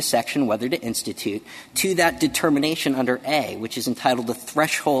under the section whether to institute to that determination under A, which is entitled a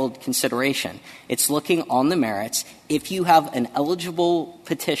threshold consideration. It's looking on the merits. If you have an eligible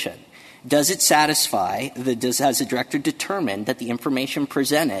petition, does it satisfy has the director determined that the information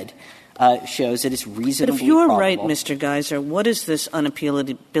presented shows that it's reasonably But if you're probable. right, Mr. Geiser, what does this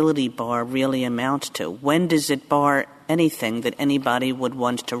unappealability bar really amount to? When does it bar anything that anybody would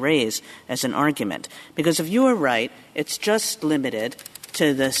want to raise as an argument? Because if you're right, it's just limited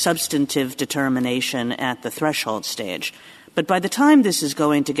to the substantive determination at the threshold stage. But by the time this is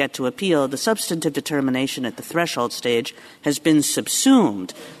going to get to appeal, the substantive determination at the threshold stage has been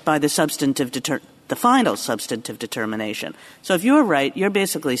subsumed by the the final substantive determination. So if you're right, you're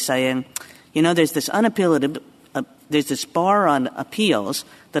basically saying, there's this there's this bar on appeals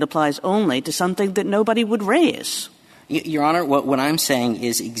that applies only to something that nobody would raise. Your Honor, what I'm saying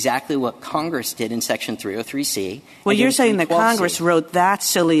is exactly what Congress did in Section 303C. Well, you're saying that Congress wrote that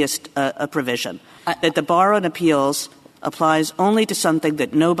silliest provision, that the bar on appeals applies only to something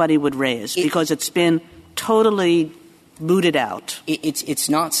that nobody would raise because it's been totally mooted out. It's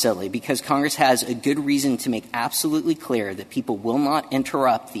not silly because Congress has a good reason to make absolutely clear that people will not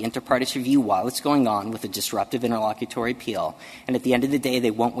interrupt the inter partes review while it's going on with a disruptive interlocutory appeal. And at the end of the day,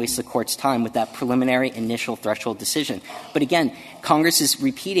 they won't waste the court's time with that preliminary initial threshold decision. But again, Congress is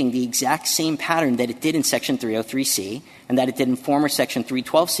repeating the exact same pattern that it did in Section 303C and that it did in former Section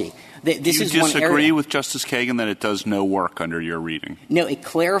 312C. Do you disagree with Justice Kagan that it does no work under your reading? No, it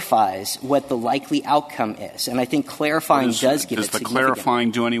clarifies what the likely outcome is. And I think clarifying does give it significance. Does the clarifying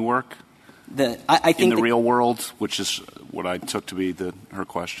do any work? I think in the real world, which is what I took to be her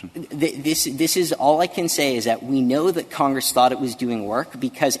question. This is all I can say is that we know that Congress thought it was doing work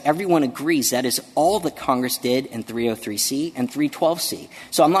because everyone agrees that is all that Congress did in 303C and 312C.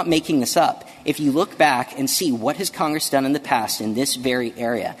 So I'm not making this up. If you look back and see what has Congress done in the past in this very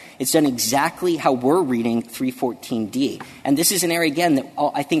area, it's done exactly how we're reading 314D. And this is an area, again, that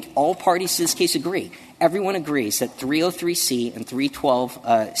I think all parties to this case agree. Everyone agrees that 303C and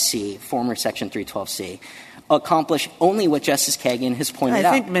 312C, former Section 312C, accomplish only what Justice Kagan has pointed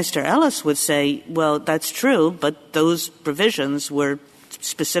out. I think Mr. Ellis would say, well, that's true, but those provisions were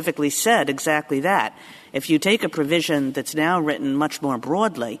specifically said exactly that. If you take a provision that's now written much more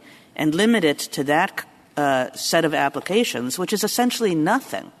broadly and limit it to that set of applications, which is essentially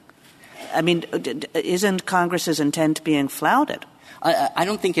nothing, I mean, isn't Congress's intent being flouted? I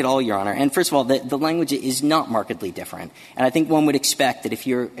don't think at all, Your Honor. And first of all, the language is not markedly different. And I think one would expect that if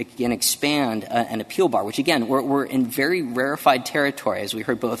you're going to expand an appeal bar, which, again, we're in very rarefied territory, as we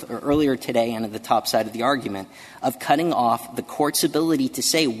heard both earlier today and at the top side of the argument, of cutting off the court's ability to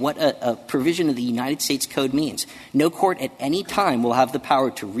say what a provision of the United States Code means. No court at any time will have the power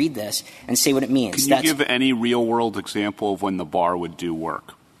to read this and say what it means. Can you give any real-world example of when the bar would do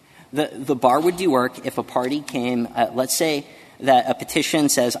work? The bar would do work if a party came, let's say, that a petition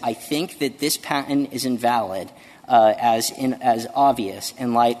says, I think that this patent is invalid as obvious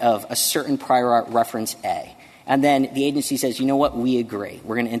in light of a certain prior art reference A. And then the agency says, you know what, we agree.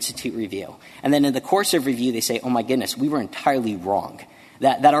 We're going to institute review. And then in the course of review, they say, oh, my goodness, we were entirely wrong.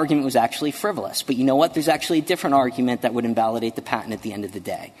 That argument was actually frivolous. But you know what? There's actually a different argument that would invalidate the patent at the end of the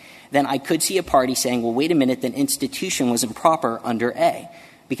day. Then I could see a party saying, well, wait a minute, then institution was improper under A,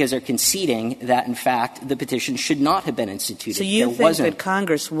 because they're conceding that, in fact, the petition should not have been instituted. So you think that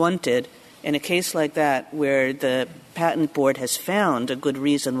Congress wanted, in a case like that where the patent board has found a good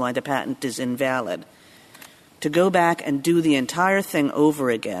reason why the patent is invalid, to go back and do the entire thing over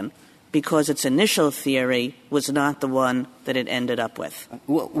again because its initial theory was not the one that it ended up with?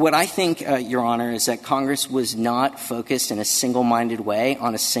 What I think, Your Honor, is that Congress was not focused in a single-minded way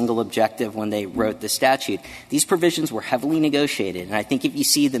on a single objective when they wrote the statute. These provisions were heavily negotiated, and I think if you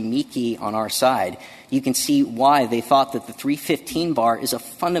see the Meeke on our side, you can see why they thought that the 315 bar is a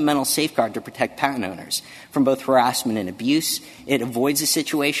fundamental safeguard to protect patent owners from both harassment and abuse. It avoids a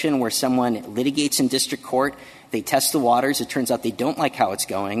situation where someone litigates in district court, They test the waters. It turns out they don't like how it's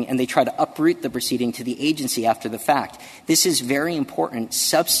going, and they try to uproot the proceeding to the agency after the fact. This is very important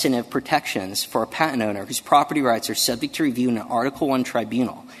substantive protections for a patent owner whose property rights are subject to review in an Article I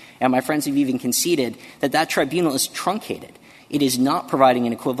tribunal. And my friends have even conceded that that tribunal is truncated. It is not providing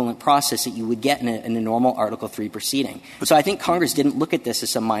an equivalent process that you would get in a normal Article III proceeding. So I think Congress didn't look at this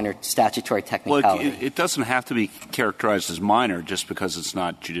as some minor statutory technicality. Well, it doesn't have to be characterized as minor just because it's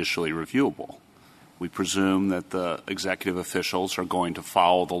not judicially reviewable. We presume that the executive officials are going to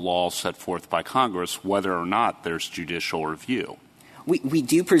follow the law set forth by Congress, whether or not there's judicial review. We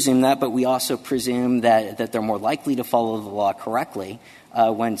do presume that, but we also presume that they're more likely to follow the law correctly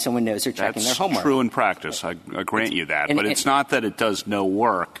when someone knows they're checking their homework. That's true in practice. I grant you that. But it's not that it does no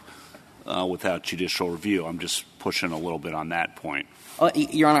work without judicial review. I'm just pushing a little bit on that point.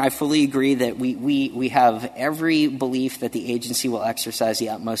 Your Honor, I fully agree that we have every belief that the agency will exercise the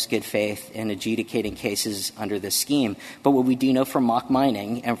utmost good faith in adjudicating cases under this scheme. But what we do know from mock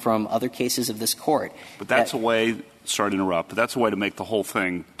mining and from other cases of this Court. But that's a way – sorry to interrupt – but that's a way to make the whole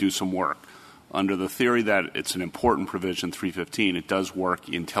thing do some work. Under the theory that it's an important provision, 315, it does work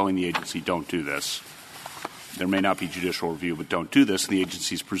in telling the agency don't do this. There may not be judicial review, but don't do this, and the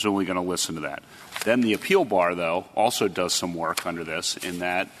agency is presumably going to listen to that. Then the appeal bar, though, also does some work under this in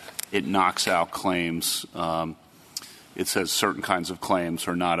that it knocks out claims. It says certain kinds of claims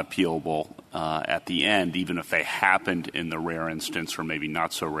are not appealable at the end, even if they happened in the rare instance or maybe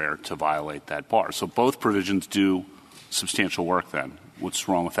not so rare to violate that bar. So both provisions do substantial work then. What's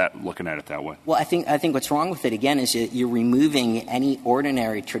wrong with that, looking at it that way? Well, I think what's wrong with it, again, is you're removing any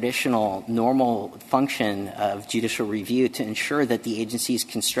ordinary, traditional, normal function of judicial review to ensure that the agency is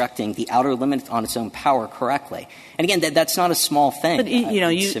constructing the outer limit on its own power correctly. And again, that's not a small thing. But,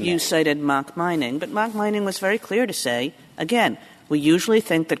 you cited mock mining, but mock mining was very clear to say, again, we usually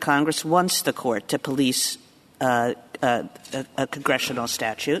think that Congress wants the Court to police a congressional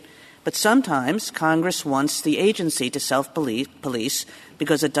statute. But sometimes Congress wants the agency to self-police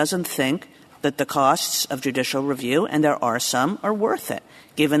because it doesn't think that the costs of judicial review, and there are some, are worth it,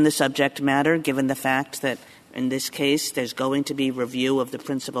 given the subject matter, given the fact that in this case there's going to be review of the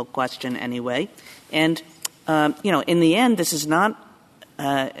principal question anyway. And, in the end, this is not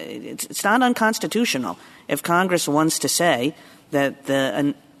it's not unconstitutional if Congress wants to say that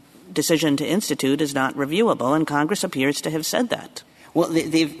the decision to institute is not reviewable, and Congress appears to have said that. Well,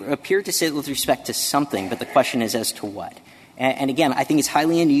 they've appeared to say it with respect to something, but the question is as to what. And again, I think it's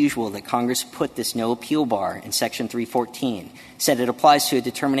highly unusual that Congress put this no appeal bar in Section 314, said it applies to a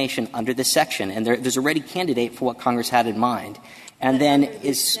determination under this section, and there's a ready candidate for what Congress had in mind. And then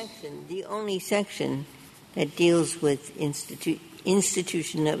is the only section that deals with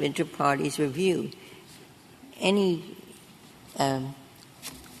institution of inter partes review. Any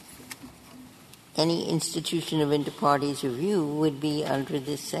institution of inter partes review would be under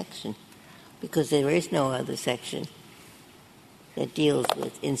this section because there is no other section that deals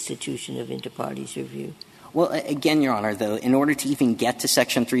with institution of inter partes review. Well, again, Your Honor, though, in order to even get to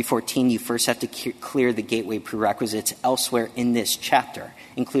Section 314, you first have to clear the gateway prerequisites elsewhere in this chapter,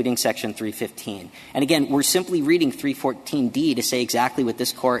 including Section 315. And again, we're simply reading 314D to say exactly what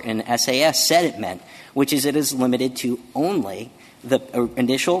this Court in SAS said it meant, which is it is limited to only the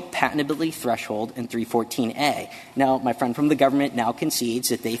initial patentability threshold in 314A. Now, my friend from the government now concedes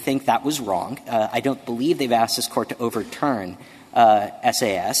that they think that was wrong. I don't believe they've asked this Court to overturn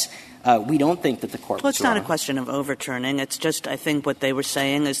SAS. We don't think that the Court was wrong. Well, it's not a question of overturning. It's just, I think what they were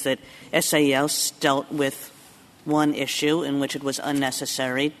saying is that SAS dealt with one issue in which it was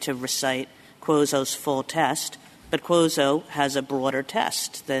unnecessary to recite Quozo's full test, but Quozo has a broader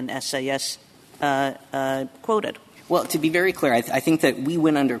test than SAS quoted. Well, to be very clear, I think that we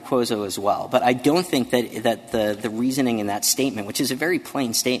went under Quozo as well, but I don't think that the reasoning in that statement, which is a very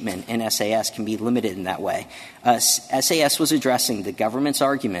plain statement in SAS, can be limited in that way. SAS was addressing the government's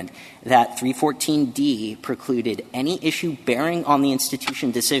argument that 314D precluded any issue bearing on the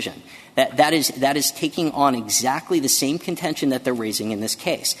institution decision. That is taking on exactly the same contention that they're raising in this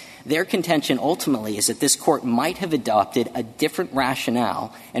case. Their contention ultimately is that this Court might have adopted a different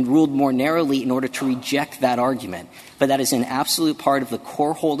rationale and ruled more narrowly in order to reject that argument. But that is an absolute part of the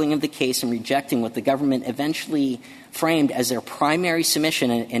core holding of the case and rejecting what the government eventually framed as their primary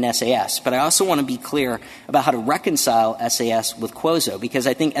submission in SAS. But I also want to be clear about how to reconcile SAS with Quozo, because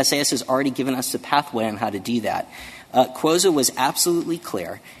I think SAS has already given us the pathway on how to do that. Quozo was absolutely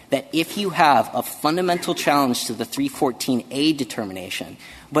clear that if you have a fundamental challenge to the 314A determination,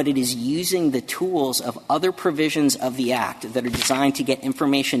 but it is using the tools of other provisions of the Act that are designed to get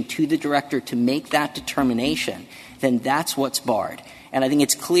information to the director to make that determination, then that's what's barred. And I think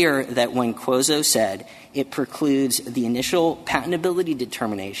it's clear that when Quozo said it precludes the initial patentability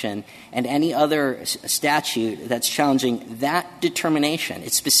determination and any other statute that's challenging that determination,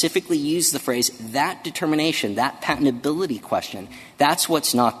 it specifically used the phrase that determination, that patentability question. That's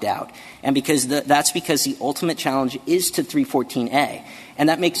what's knocked out. And that's because the ultimate challenge is to 314A. And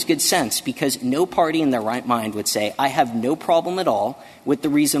that makes good sense because no party in their right mind would say, I have no problem at all with the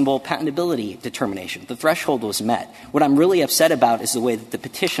reasonable patentability determination. The threshold was met. What I'm really upset about is the way that the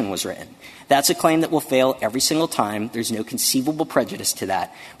petition was written. That's a claim that will fail every single time. There's no conceivable prejudice to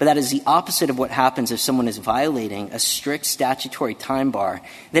that. But that is the opposite of what happens if someone is violating a strict statutory time bar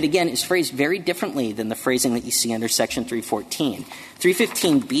that, again, is phrased very differently than the phrasing that you see under Section 314.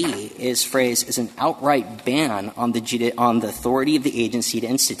 315B is phrased as an outright ban on the authority of the agency to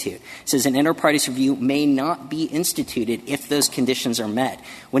institute. It says an inter-parties review may not be instituted if those conditions are met.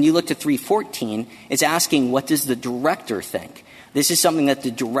 When you look to 314, it's asking what does the director think? This is something that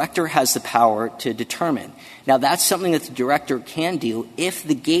the director has the power to determine. Now, that's something that the director can do if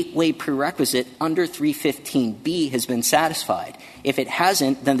the gateway prerequisite under 315B has been satisfied. If it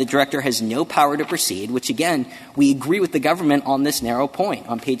hasn't, then the director has no power to proceed, which, again, we agree with the government on this narrow point.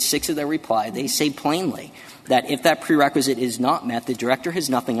 On page 6 of their reply, they say plainly that if that prerequisite is not met, the director has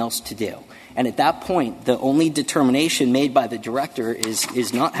nothing else to do. And at that point, the only determination made by the director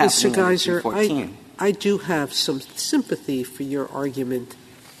is not happening under 314. I do have some sympathy for your argument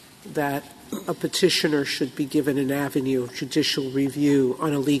that a petitioner should be given an avenue of judicial review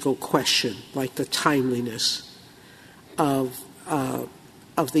on a legal question, like the timeliness of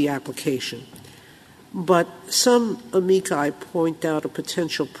the application. But some amici point out a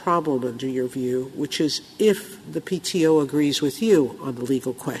potential problem under your view, which is if the PTO agrees with you on the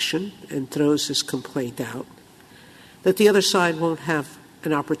legal question and throws this complaint out, that the other side won't have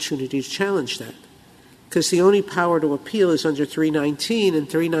an opportunity to challenge that. Because the only power to appeal is under 319, and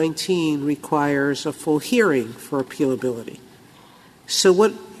 319 requires a full hearing for appealability. So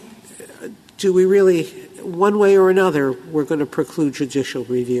what do we really, one way or another, we're going to preclude judicial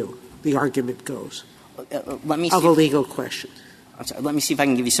review, the argument goes, of a legal question. Let me see if I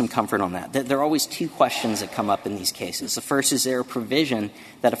can give you some comfort on that. There are always two questions that come up in these cases. The first is there a provision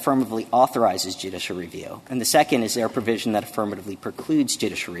that affirmatively authorizes judicial review? And the second is there a provision that affirmatively precludes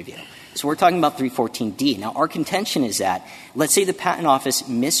judicial review? So we're talking about 314D. Now, our contention is that, let's say the Patent Office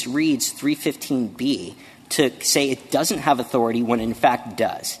misreads 315B to say it doesn't have authority when it in fact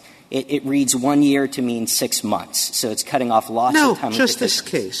does. It reads 1 year to mean 6 months. So it's cutting off lots of time. No, just this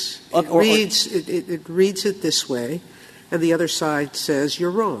case. It reads it this way. And the other side says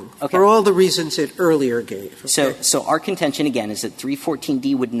you're wrong for all the reasons it earlier gave. Okay? So our contention, again, is that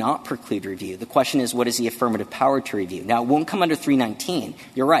 314D would not preclude review. The question is, what is the affirmative power to review? Now, it won't come under 319.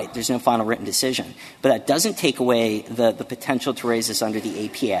 You're right. There's no final written decision. But that doesn't take away the potential to raise this under the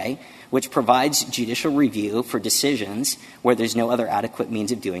APA, which provides judicial review for decisions where there's no other adequate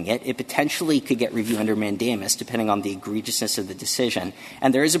means of doing it. It potentially could get review under mandamus, depending on the egregiousness of the decision.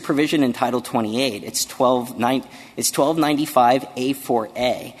 And there is a provision in Title 28. It's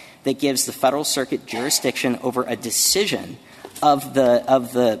 1295A4A that gives the Federal Circuit jurisdiction over a decision of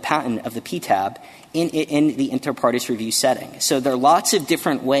the patent of the PTAB in the inter-parties review setting. So there are lots of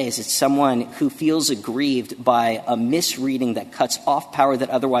different ways that someone who feels aggrieved by a misreading that cuts off power that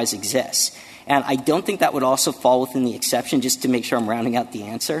otherwise exists. And I don't think that would also fall within the exception, just to make sure I'm rounding out the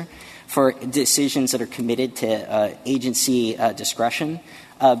answer, for decisions that are committed to agency discretion.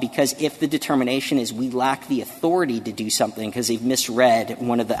 Because if the determination is we lack the authority to do something because they've misread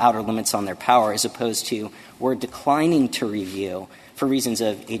one of the outer limits on their power, as opposed to we're declining to review for reasons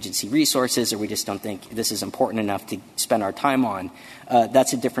of agency resources, or we just don't think this is important enough to spend our time on,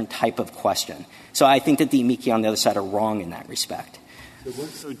 that's a different type of question. So I think that the amici on the other side are wrong in that respect. So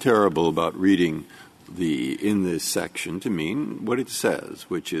what's so terrible about reading in this section to mean what it says,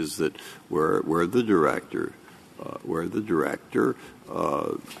 which is that where the director, what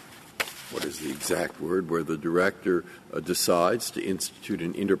is the exact word, where the director decides to institute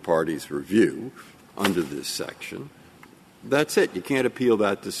an inter-parties review under this section, that's it. You can't appeal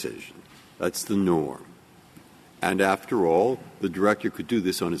that decision. That's the norm. And after all, the director could do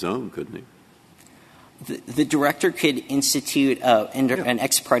this on his own, couldn't he? The director could institute an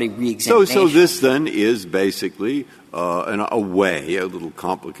ex parte reexamination. So this then is basically a way, a little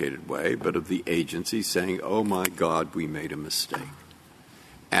complicated way, but of the agency saying, oh, my God, we made a mistake.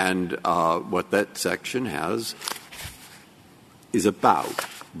 And what that section has is about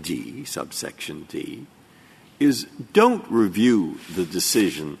D, subsection D, is don't review the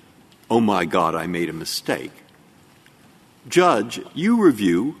decision, oh, my God, I made a mistake. Judge, you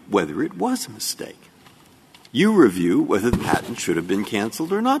review whether it was a mistake. You review whether the patent should have been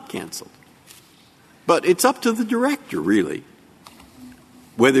canceled or not canceled. But it's up to the director, really,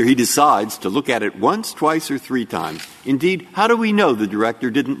 whether he decides to look at it once, twice, or 3 times. Indeed, how do we know the director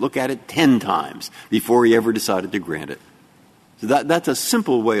didn't look at it 10 times before he ever decided to grant it? So that's a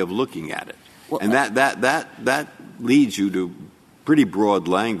simple way of looking at it. Well, and that leads you to pretty broad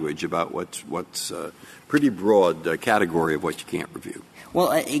language about what's pretty broad category of what you can't review.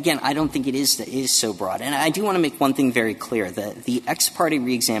 Well, again, I don't think it is so broad. And I do want to make one thing very clear. The ex parte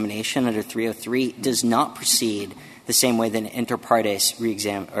reexamination under 303 does not proceed the same way that an inter partes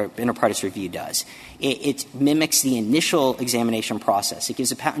review does. It mimics the initial examination process. It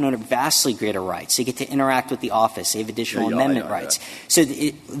gives a patent owner vastly greater rights. They get to interact with the office. They have additional amendment rights. So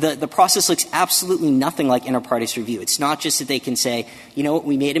the process looks absolutely nothing like inter partes review. It's not just that they can say, you know what,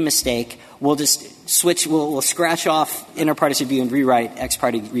 we made a mistake. We'll just switch. We'll scratch off inter partes review and rewrite ex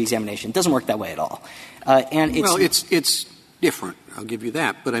parte reexamination. It doesn't work that way at all. And it's different. I'll give you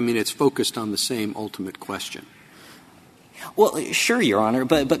that. But I mean, it's focused on the same ultimate question. Well, sure, Your Honor,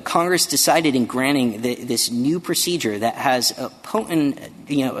 but Congress decided in granting this new procedure that has a potent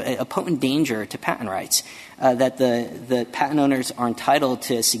danger to patent rights, that the patent owners are entitled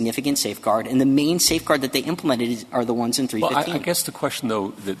to a significant safeguard, and the main safeguard that they implemented are the ones in 315. Well, I guess the question, though,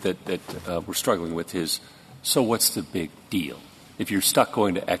 that we're struggling with is, so what's the big deal? If you're stuck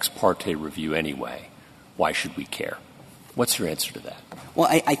going to ex parte review anyway, why should we care? What's your answer to that? Well,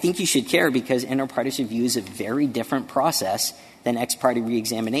 I think you should care because inter partes review is a very different process than ex parte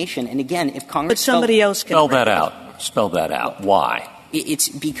reexamination. And again, if Congress — But somebody else can — Spell that out. Why? It's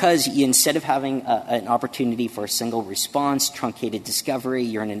because instead of having an opportunity for a single response, truncated discovery,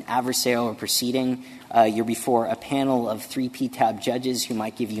 you're in an adversarial proceeding, you're before a panel of 3 PTAB judges who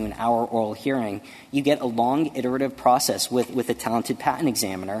might give you an hour oral hearing, you get a long iterative process with a talented patent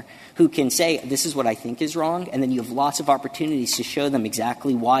examiner who can say, this is what I think is wrong, and then you have lots of opportunities to show them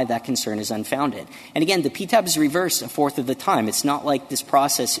exactly why that concern is unfounded. And again, the PTAB is reversed a fourth of the time. It's not like this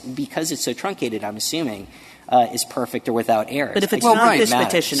process, because it's so truncated, I'm assuming, is perfect or without errors. But if it's not this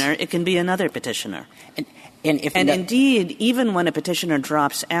petitioner, it can be another petitioner. And indeed, even when a petitioner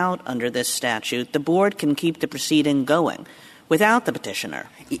drops out under this statute, the board can keep the proceeding going without the petitioner.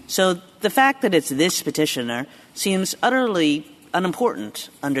 So the fact that it's this petitioner seems utterly unimportant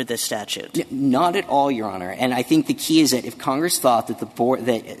under this statute. Not at all, Your Honor. And I think the key is that if Congress thought that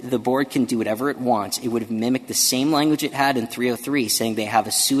the board can do whatever it wants, it would have mimicked the same language it had in 303, saying they have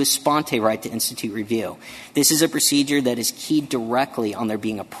a sua sponte right to institute review. This is a procedure that is keyed directly on there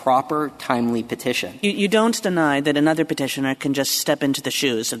being a proper, timely petition. You don't deny that another petitioner can just step into the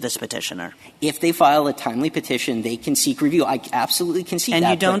shoes of this petitioner. If they file a timely petition, they can seek review. I absolutely concede that. And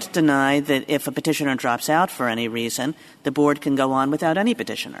you don't deny that if a petitioner drops out for any reason, the board can go on without any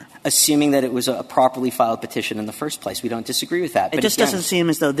petitioner. Assuming that it was a properly filed petition in the first place. We don't disagree with that. It just doesn't seem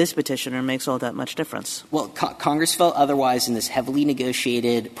as though this petitioner makes all that much difference. Well, Congress felt otherwise in this heavily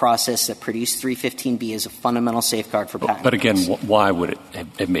negotiated process that produced 315B as a fundamental safeguard for patent. But again, why would it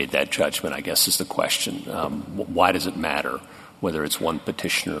have made that judgment, I guess, is the question. Why does it matter whether it's one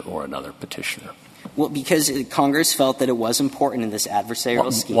petitioner or another petitioner? Well, because Congress felt that it was important in this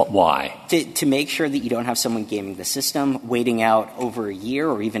adversarial scheme. Why? To make sure that you don't have someone gaming the system, waiting out over a year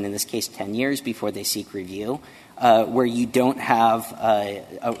or even in this case 10 years before they seek review, where you don't have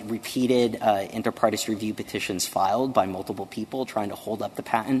repeated inter partes review petitions filed by multiple people trying to hold up the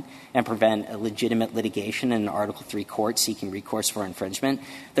patent and prevent a legitimate litigation in an Article III court seeking recourse for infringement.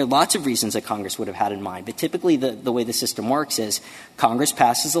 There are lots of reasons that Congress would have had in mind. But typically the way the system works is Congress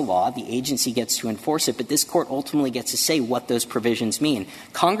passes a law, the agency gets to enforce it, but this court ultimately gets to say what those provisions mean.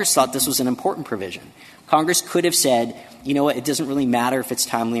 Congress thought this was an important provision. Congress could have said, you know what, it doesn't really matter if it's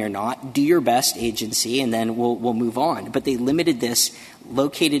timely or not. Do your best, agency, and then we'll move on. But they limited this,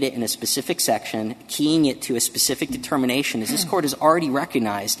 located it in a specific section, keying it to a specific determination, as this Court has already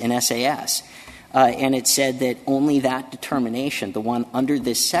recognized in SAS. And it said that only that determination, the one under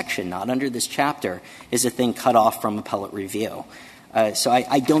this section, not under this chapter, is a thing cut off from appellate review. So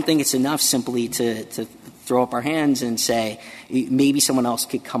I don't think it's enough simply to throw up our hands and say maybe someone else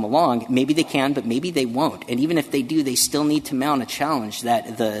could come along. Maybe they can, but maybe they won't. And even if they do, they still need to mount a challenge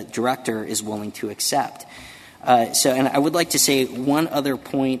that the director is willing to accept. And I would like to say one other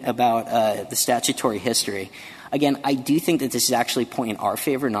point about the statutory history. Again, I do think that this is actually a point in our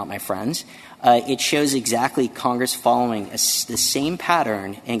favor, not my friends'. It shows exactly Congress following the same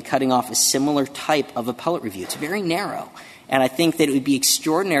pattern and cutting off a similar type of appellate review. It's very narrow. And I think that it would be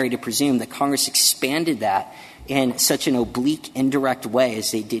extraordinary to presume that Congress expanded that in such an oblique, indirect way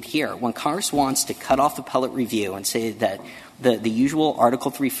as they did here. When Congress wants to cut off appellate review and say that the usual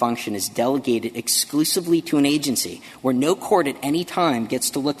Article III function is delegated exclusively to an agency where no court at any time gets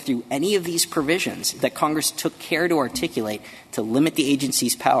to look through any of these provisions that Congress took care to articulate to limit the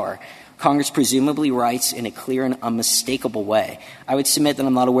agency's power, Congress presumably writes in a clear and unmistakable way. I would submit that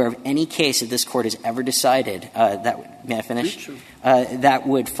I'm not aware of any case that this Court has ever decided may I finish? That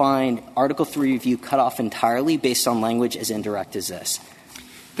would find Article III review cut off entirely based on language as indirect as this.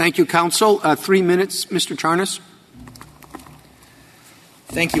 Thank you, counsel. 3 minutes, Mr. Charnas.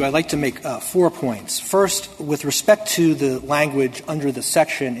 Thank you. I'd like to make 4 points. First, with respect to the language under the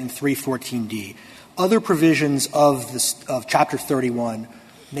section in 314D, other provisions of Chapter 31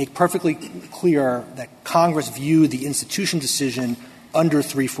 make perfectly clear that Congress viewed the institution decision under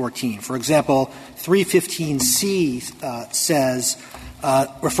 314. For example, 315C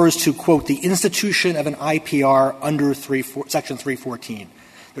refers to, quote, the institution of an IPR under Section 314.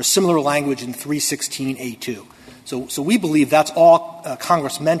 There's similar language in 316A2. So we believe that's all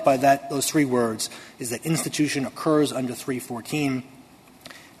Congress meant by those 3 words, is that institution occurs under 314.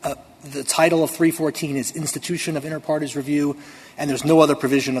 The title of 314 is Institution of Inter-Parties Review, and there's no other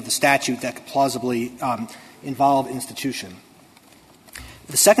provision of the statute that could plausibly involve institution.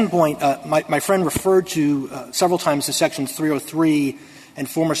 The second point, my friend referred to several times to Section 303 and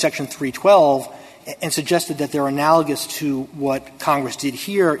former Section 312 and suggested that they're analogous to what Congress did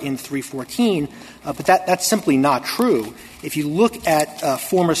here in 314, but that's simply not true. If you look at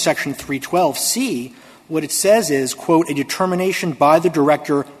former Section 312C, what it says is, quote, a determination by the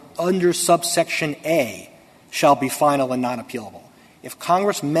director under subsection A shall be final and non-appealable. If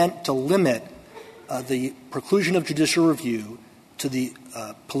Congress meant to limit the preclusion of judicial review to the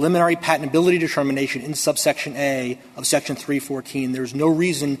preliminary patentability determination in subsection A of Section 314, there's no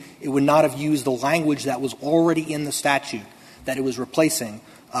reason it would not have used the language that was already in the statute that it was replacing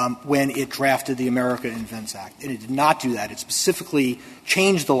when it drafted the America Invents Act. And it did not do that. It specifically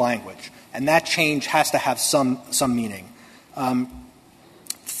changed the language, and that change has to have some meaning.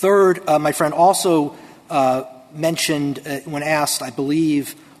 Third, my friend also mentioned, when asked, I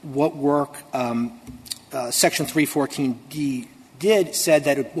believe, what work Section 314D did, said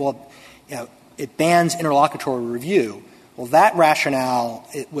that it bans interlocutory review. Well, that rationale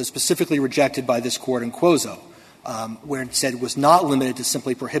was specifically rejected by this Court in Quozo, where it said it was not limited to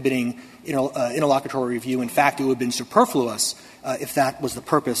simply prohibiting interlocutory review. In fact, it would have been superfluous if that was the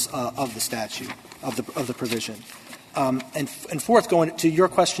purpose of the statute, of the provision. And fourth, going to your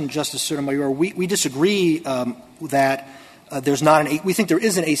question, Justice Sotomayor, we disagree that there's not we think there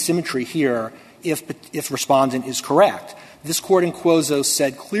is an asymmetry here if Respondent is correct. This Court in Quozo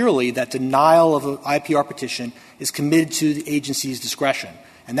said clearly that denial of an IPR petition is committed to the agency's discretion,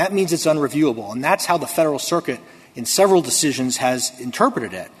 and that means it's unreviewable. And that's how the Federal Circuit in several decisions has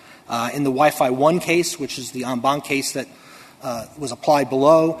interpreted it. In the Wi-Fi 1 case, which is the en banc case that was applied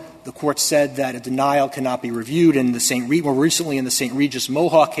below, the Court said that a denial cannot be reviewed. In the more recently in the St. Regis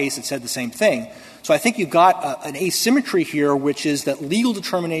Mohawk case, it said the same thing. So I think you've got an asymmetry here, which is that legal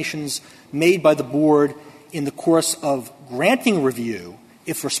determinations made by the Board in the course of granting review,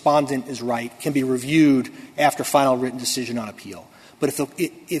 if Respondent is right, can be reviewed after final written decision on appeal. But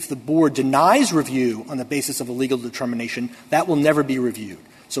if the Board denies review on the basis of a legal determination, that will never be reviewed.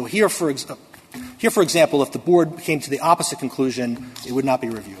 So here, for example, if the Board came to the opposite conclusion, it would not be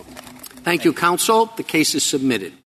reviewable. Thank you, counsel. The case is submitted.